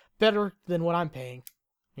 better than what I'm paying,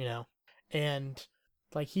 and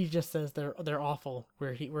like he just says they're awful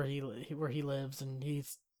where he lives, and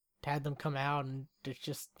he's had them come out, and it's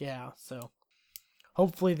just, yeah, so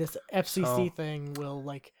hopefully this FCC thing will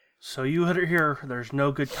like. So you heard it here. There's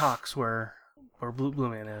no good Cox where Blue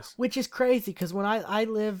Man is, which is crazy, because when I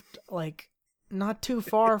lived like not too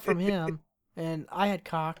far from him, and I had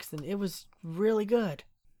Cox, and it was really good.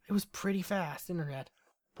 It was pretty fast internet,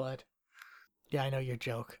 but yeah, I know your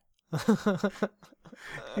joke.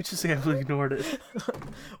 You just simply ignored it.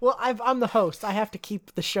 Well, I'm the host. I have to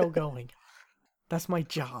keep the show going. That's my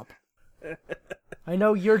job. I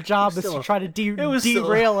know your job is to try to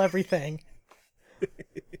derail everything.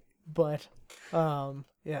 But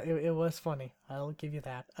yeah, it was funny. I'll give you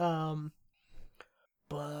that.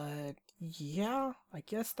 But yeah, I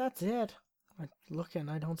guess that's it. I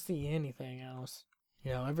don't see anything else.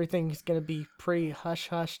 Everything's gonna be pretty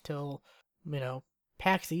hush-hush till,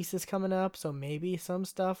 PAX East is coming up, so maybe some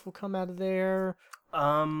stuff will come out of there.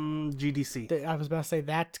 GDC. I was about to say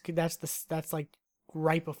that's like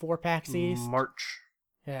right before PAX East. March.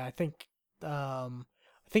 Yeah, I think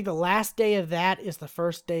the last day of that is the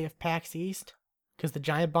first day of PAX East, because the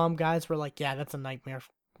Giant Bomb guys were like, yeah, that's a nightmare.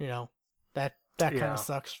 That kind of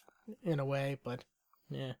sucks in a way, but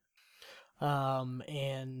yeah.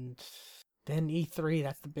 And then E3,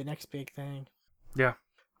 that's the next big thing. Yeah.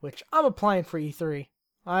 Which I'm applying for E3.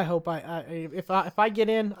 I hope if I get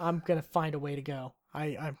in, I'm gonna find a way to go.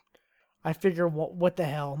 I figure what the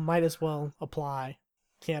hell, might as well apply.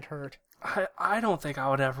 Can't hurt. I don't think I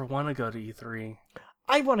would ever want to go to E3.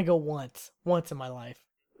 I want to go once in my life.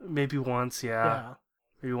 Maybe once, yeah.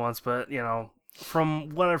 Maybe once, but from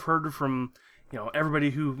what I've heard from everybody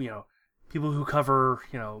who people who cover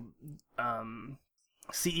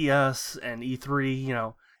CES and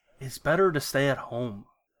E3, it's better to stay at home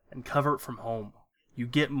and cover it from home. You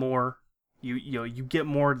get more, you get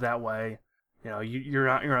more that way. You're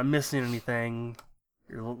not missing anything.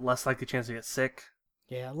 You're less likely chance to get sick.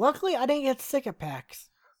 Yeah, luckily I didn't get sick at PAX.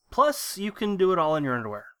 Plus, you can do it all in your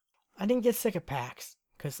underwear. I didn't get sick at PAX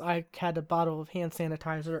because I had a bottle of hand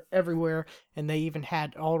sanitizer everywhere, and they even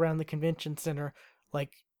had all around the convention center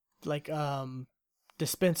like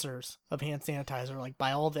dispensers of hand sanitizer, like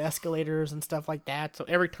by all the escalators and stuff like that. So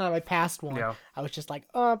every time I passed one, I was just like,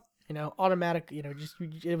 automatic, just,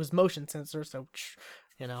 it was motion sensor. So,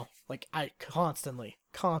 like I constantly,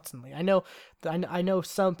 I know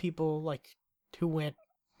some people like who went,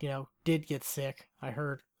 did get sick. I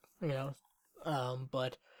heard,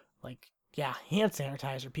 but like, yeah, hand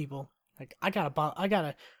sanitizer, people. Like I got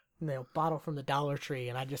a bottle from the Dollar Tree,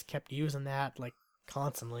 and I just kept using that like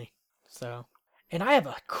constantly. So, and I have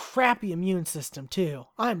a crappy immune system too.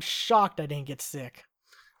 I'm shocked I didn't get sick.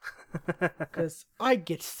 Because I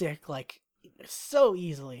get sick like so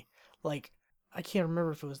easily. Like I can't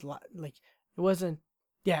remember if it was like it wasn't.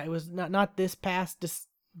 Yeah, it was not this past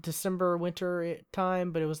December winter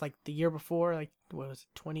time, but it was like the year before. Like what was it,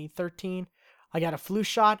 2013? I got a flu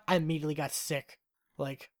shot. I immediately got sick.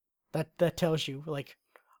 Like that tells you. Like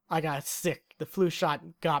I got sick. The flu shot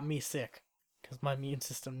got me sick. because my immune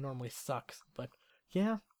system normally sucks. But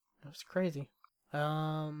yeah, it was crazy.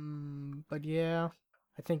 But yeah,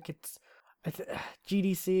 I think it's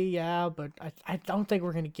GDC, yeah, but I don't think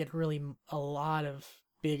we're gonna get really a lot of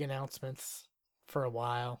big announcements for a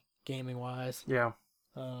while, gaming wise. Yeah.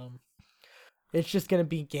 It's just gonna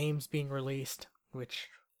be games being released, which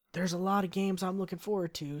there's a lot of games I'm looking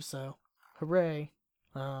forward to. So, hooray!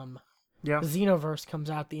 Yeah. Xenoverse comes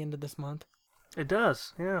out at the end of this month. It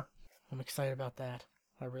does. Yeah. I'm excited about that.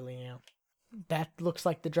 I really am. That looks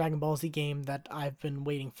like the Dragon Ball Z game that I've been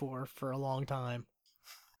waiting for a long time.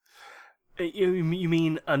 You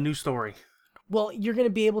mean a new story? Well, you're going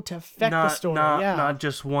to be able to affect the story, yeah. Not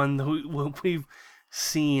just one that we've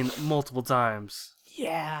seen multiple times.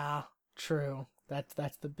 Yeah, true. That's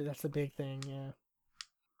the big thing, yeah.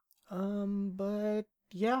 But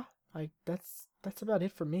yeah, that's about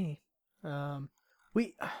it for me. Do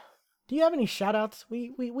you have any shout-outs?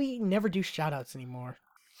 We never do shout-outs anymore.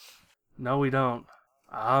 No, we don't.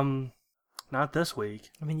 Not this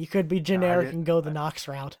week. I mean, you could be generic and go the Nox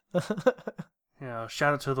route.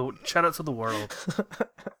 Shout out to the world.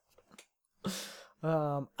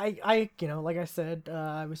 I like I said,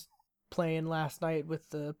 I was playing last night with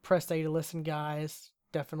the Press A to Listen guys.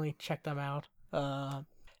 Definitely check them out.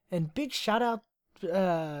 And big shout out,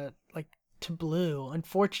 to Blue.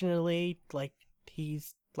 Unfortunately,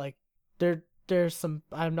 he's there's some,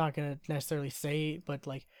 I'm not gonna necessarily say, but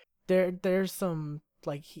there's some,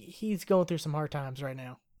 he's going through some hard times right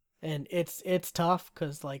now, and it's tough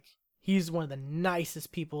because he's one of the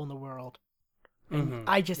nicest people in the world, and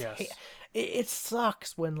I just hate, it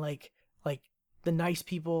sucks when the nice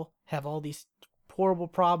people have all these horrible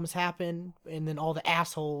problems happen, and then all the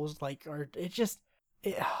assholes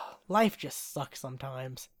life just sucks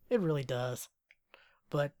sometimes. It really does.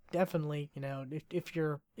 But definitely, if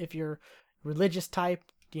you're religious type,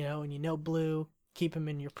 and Blue, keep him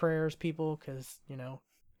in your prayers, people, because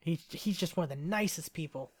he's just one of the nicest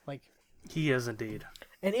people. He is indeed.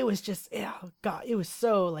 And it was just, God, it was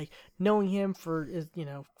so knowing him for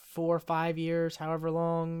 4 or 5 years, however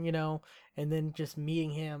long, and then just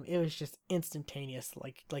meeting him, it was just instantaneous.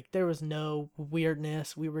 There was no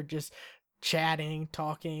weirdness. We were just chatting,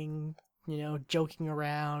 talking, joking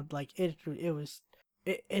around.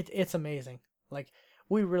 It's amazing.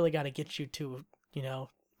 We really got to get you to,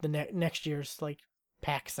 the next year's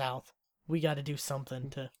PAX South. We got to do something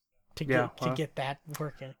to get that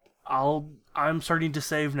working. I'm starting to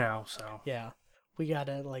save now, so yeah, we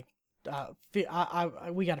gotta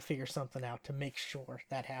we gotta figure something out to make sure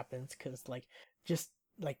that happens. Cause just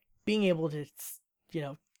being able to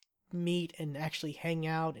meet and actually hang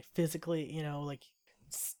out physically,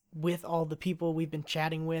 with all the people we've been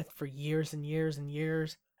chatting with for years and years and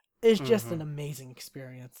years, is just an amazing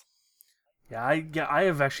experience. Yeah, I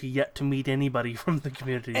have actually yet to meet anybody from the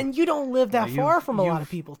community. And you don't live that far from a lot of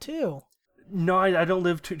people, too. No, I don't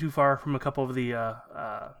live too far from a couple of the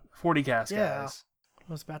 40cast guys.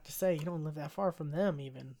 I was about to say, you don't live that far from them,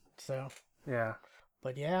 even. So. Yeah.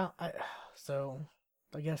 But yeah, I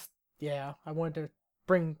guess, yeah, I wanted to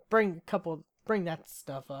bring that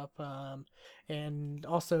stuff up. And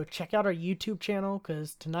also check out our YouTube channel,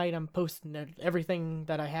 because tonight I'm posting everything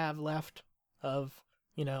that I have left of,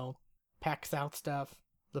 PAX South stuff,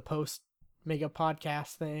 the post mega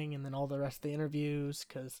podcast thing, and then all the rest of the interviews,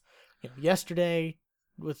 because yesterday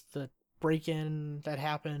with the break-in that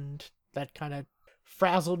happened, that kind of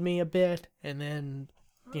frazzled me a bit, and then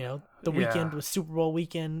the weekend was Super Bowl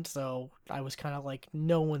weekend, so I was kind of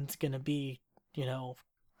no one's gonna be,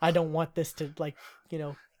 I don't want this to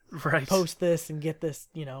right. post this and get this,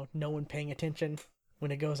 no one paying attention when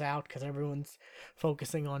it goes out, because everyone's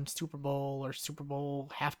focusing on Super Bowl or Super Bowl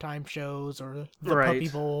halftime shows or the Puppy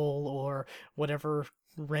Bowl or whatever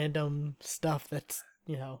random stuff that's,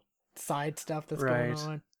 side stuff that's going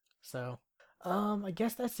on. So, I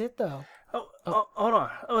guess that's it, though. Oh, hold on.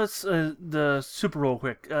 Let's the Super Bowl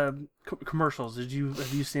quick. Commercials. Have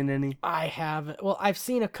you seen any? I haven't. Well, I've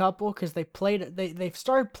seen a couple, because they've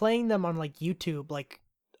started playing them on YouTube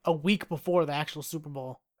a week before the actual Super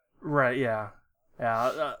Bowl. Right. Yeah.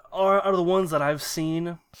 Yeah. Out of the ones that I've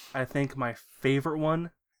seen, I think my favorite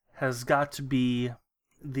one has got to be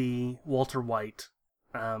the Walter White,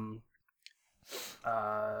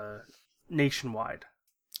 Nationwide.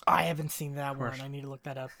 I haven't seen that one. I need to look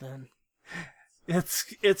that up then.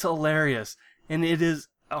 It's hilarious, and it is.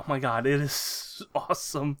 Oh my god, it is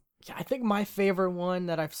awesome. Yeah, I think my favorite one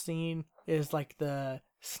that I've seen is the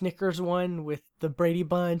Snickers one with the Brady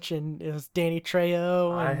Bunch, and it was Danny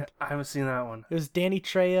Trejo. I haven't seen that one. It was Danny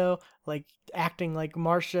Trejo acting like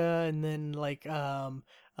Marsha, and then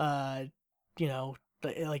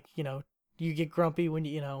you get grumpy when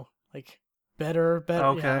you know, like better,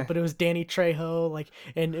 Okay. yeah. But it was Danny Trejo, like,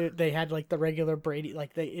 and they had like the regular Brady,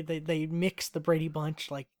 like they mixed the Brady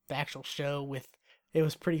Bunch, like the actual show with. It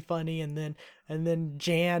was pretty funny, and then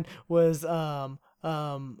Jan was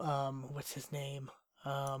what's his name?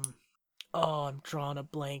 Oh, I'm drawing a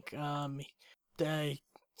blank.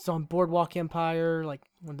 It's on Boardwalk Empire, like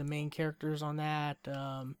one of the main characters on that.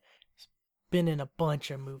 He's been in a bunch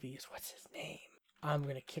of movies. What's his name? I'm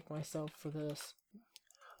gonna kick myself for this.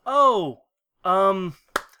 Oh, I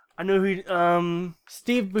know who.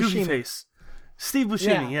 Steve Buscemi. Goofy Face. Steve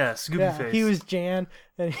Buscemi, yes, Goofy Face. He was Jan,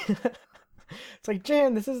 and it's like,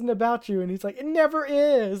 Jan, this isn't about you, and he's like, it never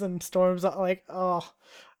is, and Storm's like, oh,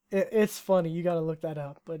 it's funny. You gotta look that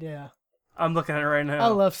up, but yeah. I'm looking at it right now. I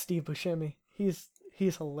love Steve Buscemi. He's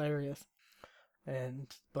hilarious,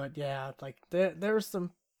 but yeah, like there's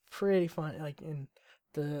some pretty fun, like in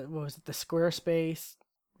the the Squarespace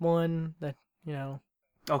one that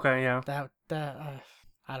Okay, yeah. That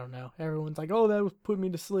I don't know. Everyone's like, oh, that would put me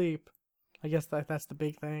to sleep. I guess that's the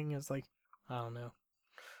big thing. Is like, I don't know.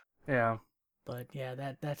 Yeah. But yeah,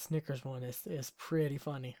 that Snickers one is pretty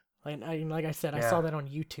funny. Like I said, yeah. I saw that on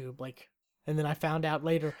YouTube, like. And then I found out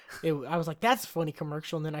later, I was like, that's a funny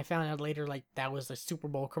commercial. And then I found out later, like, that was a Super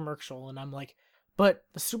Bowl commercial. And I'm like, but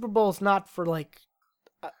the Super Bowl's not for, like...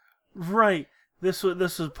 Right. This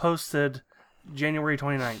was posted January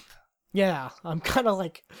 29th. Yeah, I'm kind of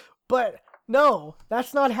like, but no,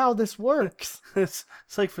 that's not how this works. It's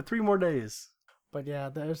like for 3 more days. But yeah,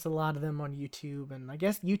 there's a lot of them on YouTube. And I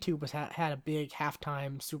guess YouTube had a big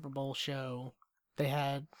halftime Super Bowl show. They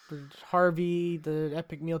had Harvey, the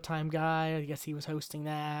Epic Mealtime guy. I guess he was hosting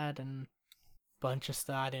that, and a bunch of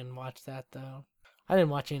stuff. I didn't watch that, though. I didn't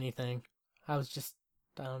watch anything. I was just,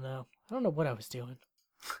 I don't know. I don't know what I was doing.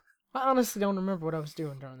 I honestly don't remember what I was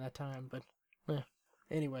doing during that time, but,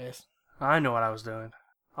 anyways. I know what I was doing.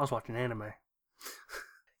 I was watching anime.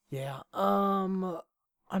 Yeah, I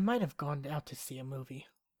might have gone out to see a movie.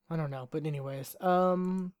 I don't know, but anyways, I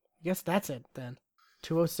guess that's it, then.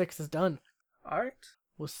 206 is done. Alright.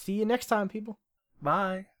 We'll see you next time, people.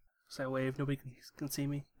 Bye. So I wave. Nobody can see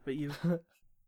me but you.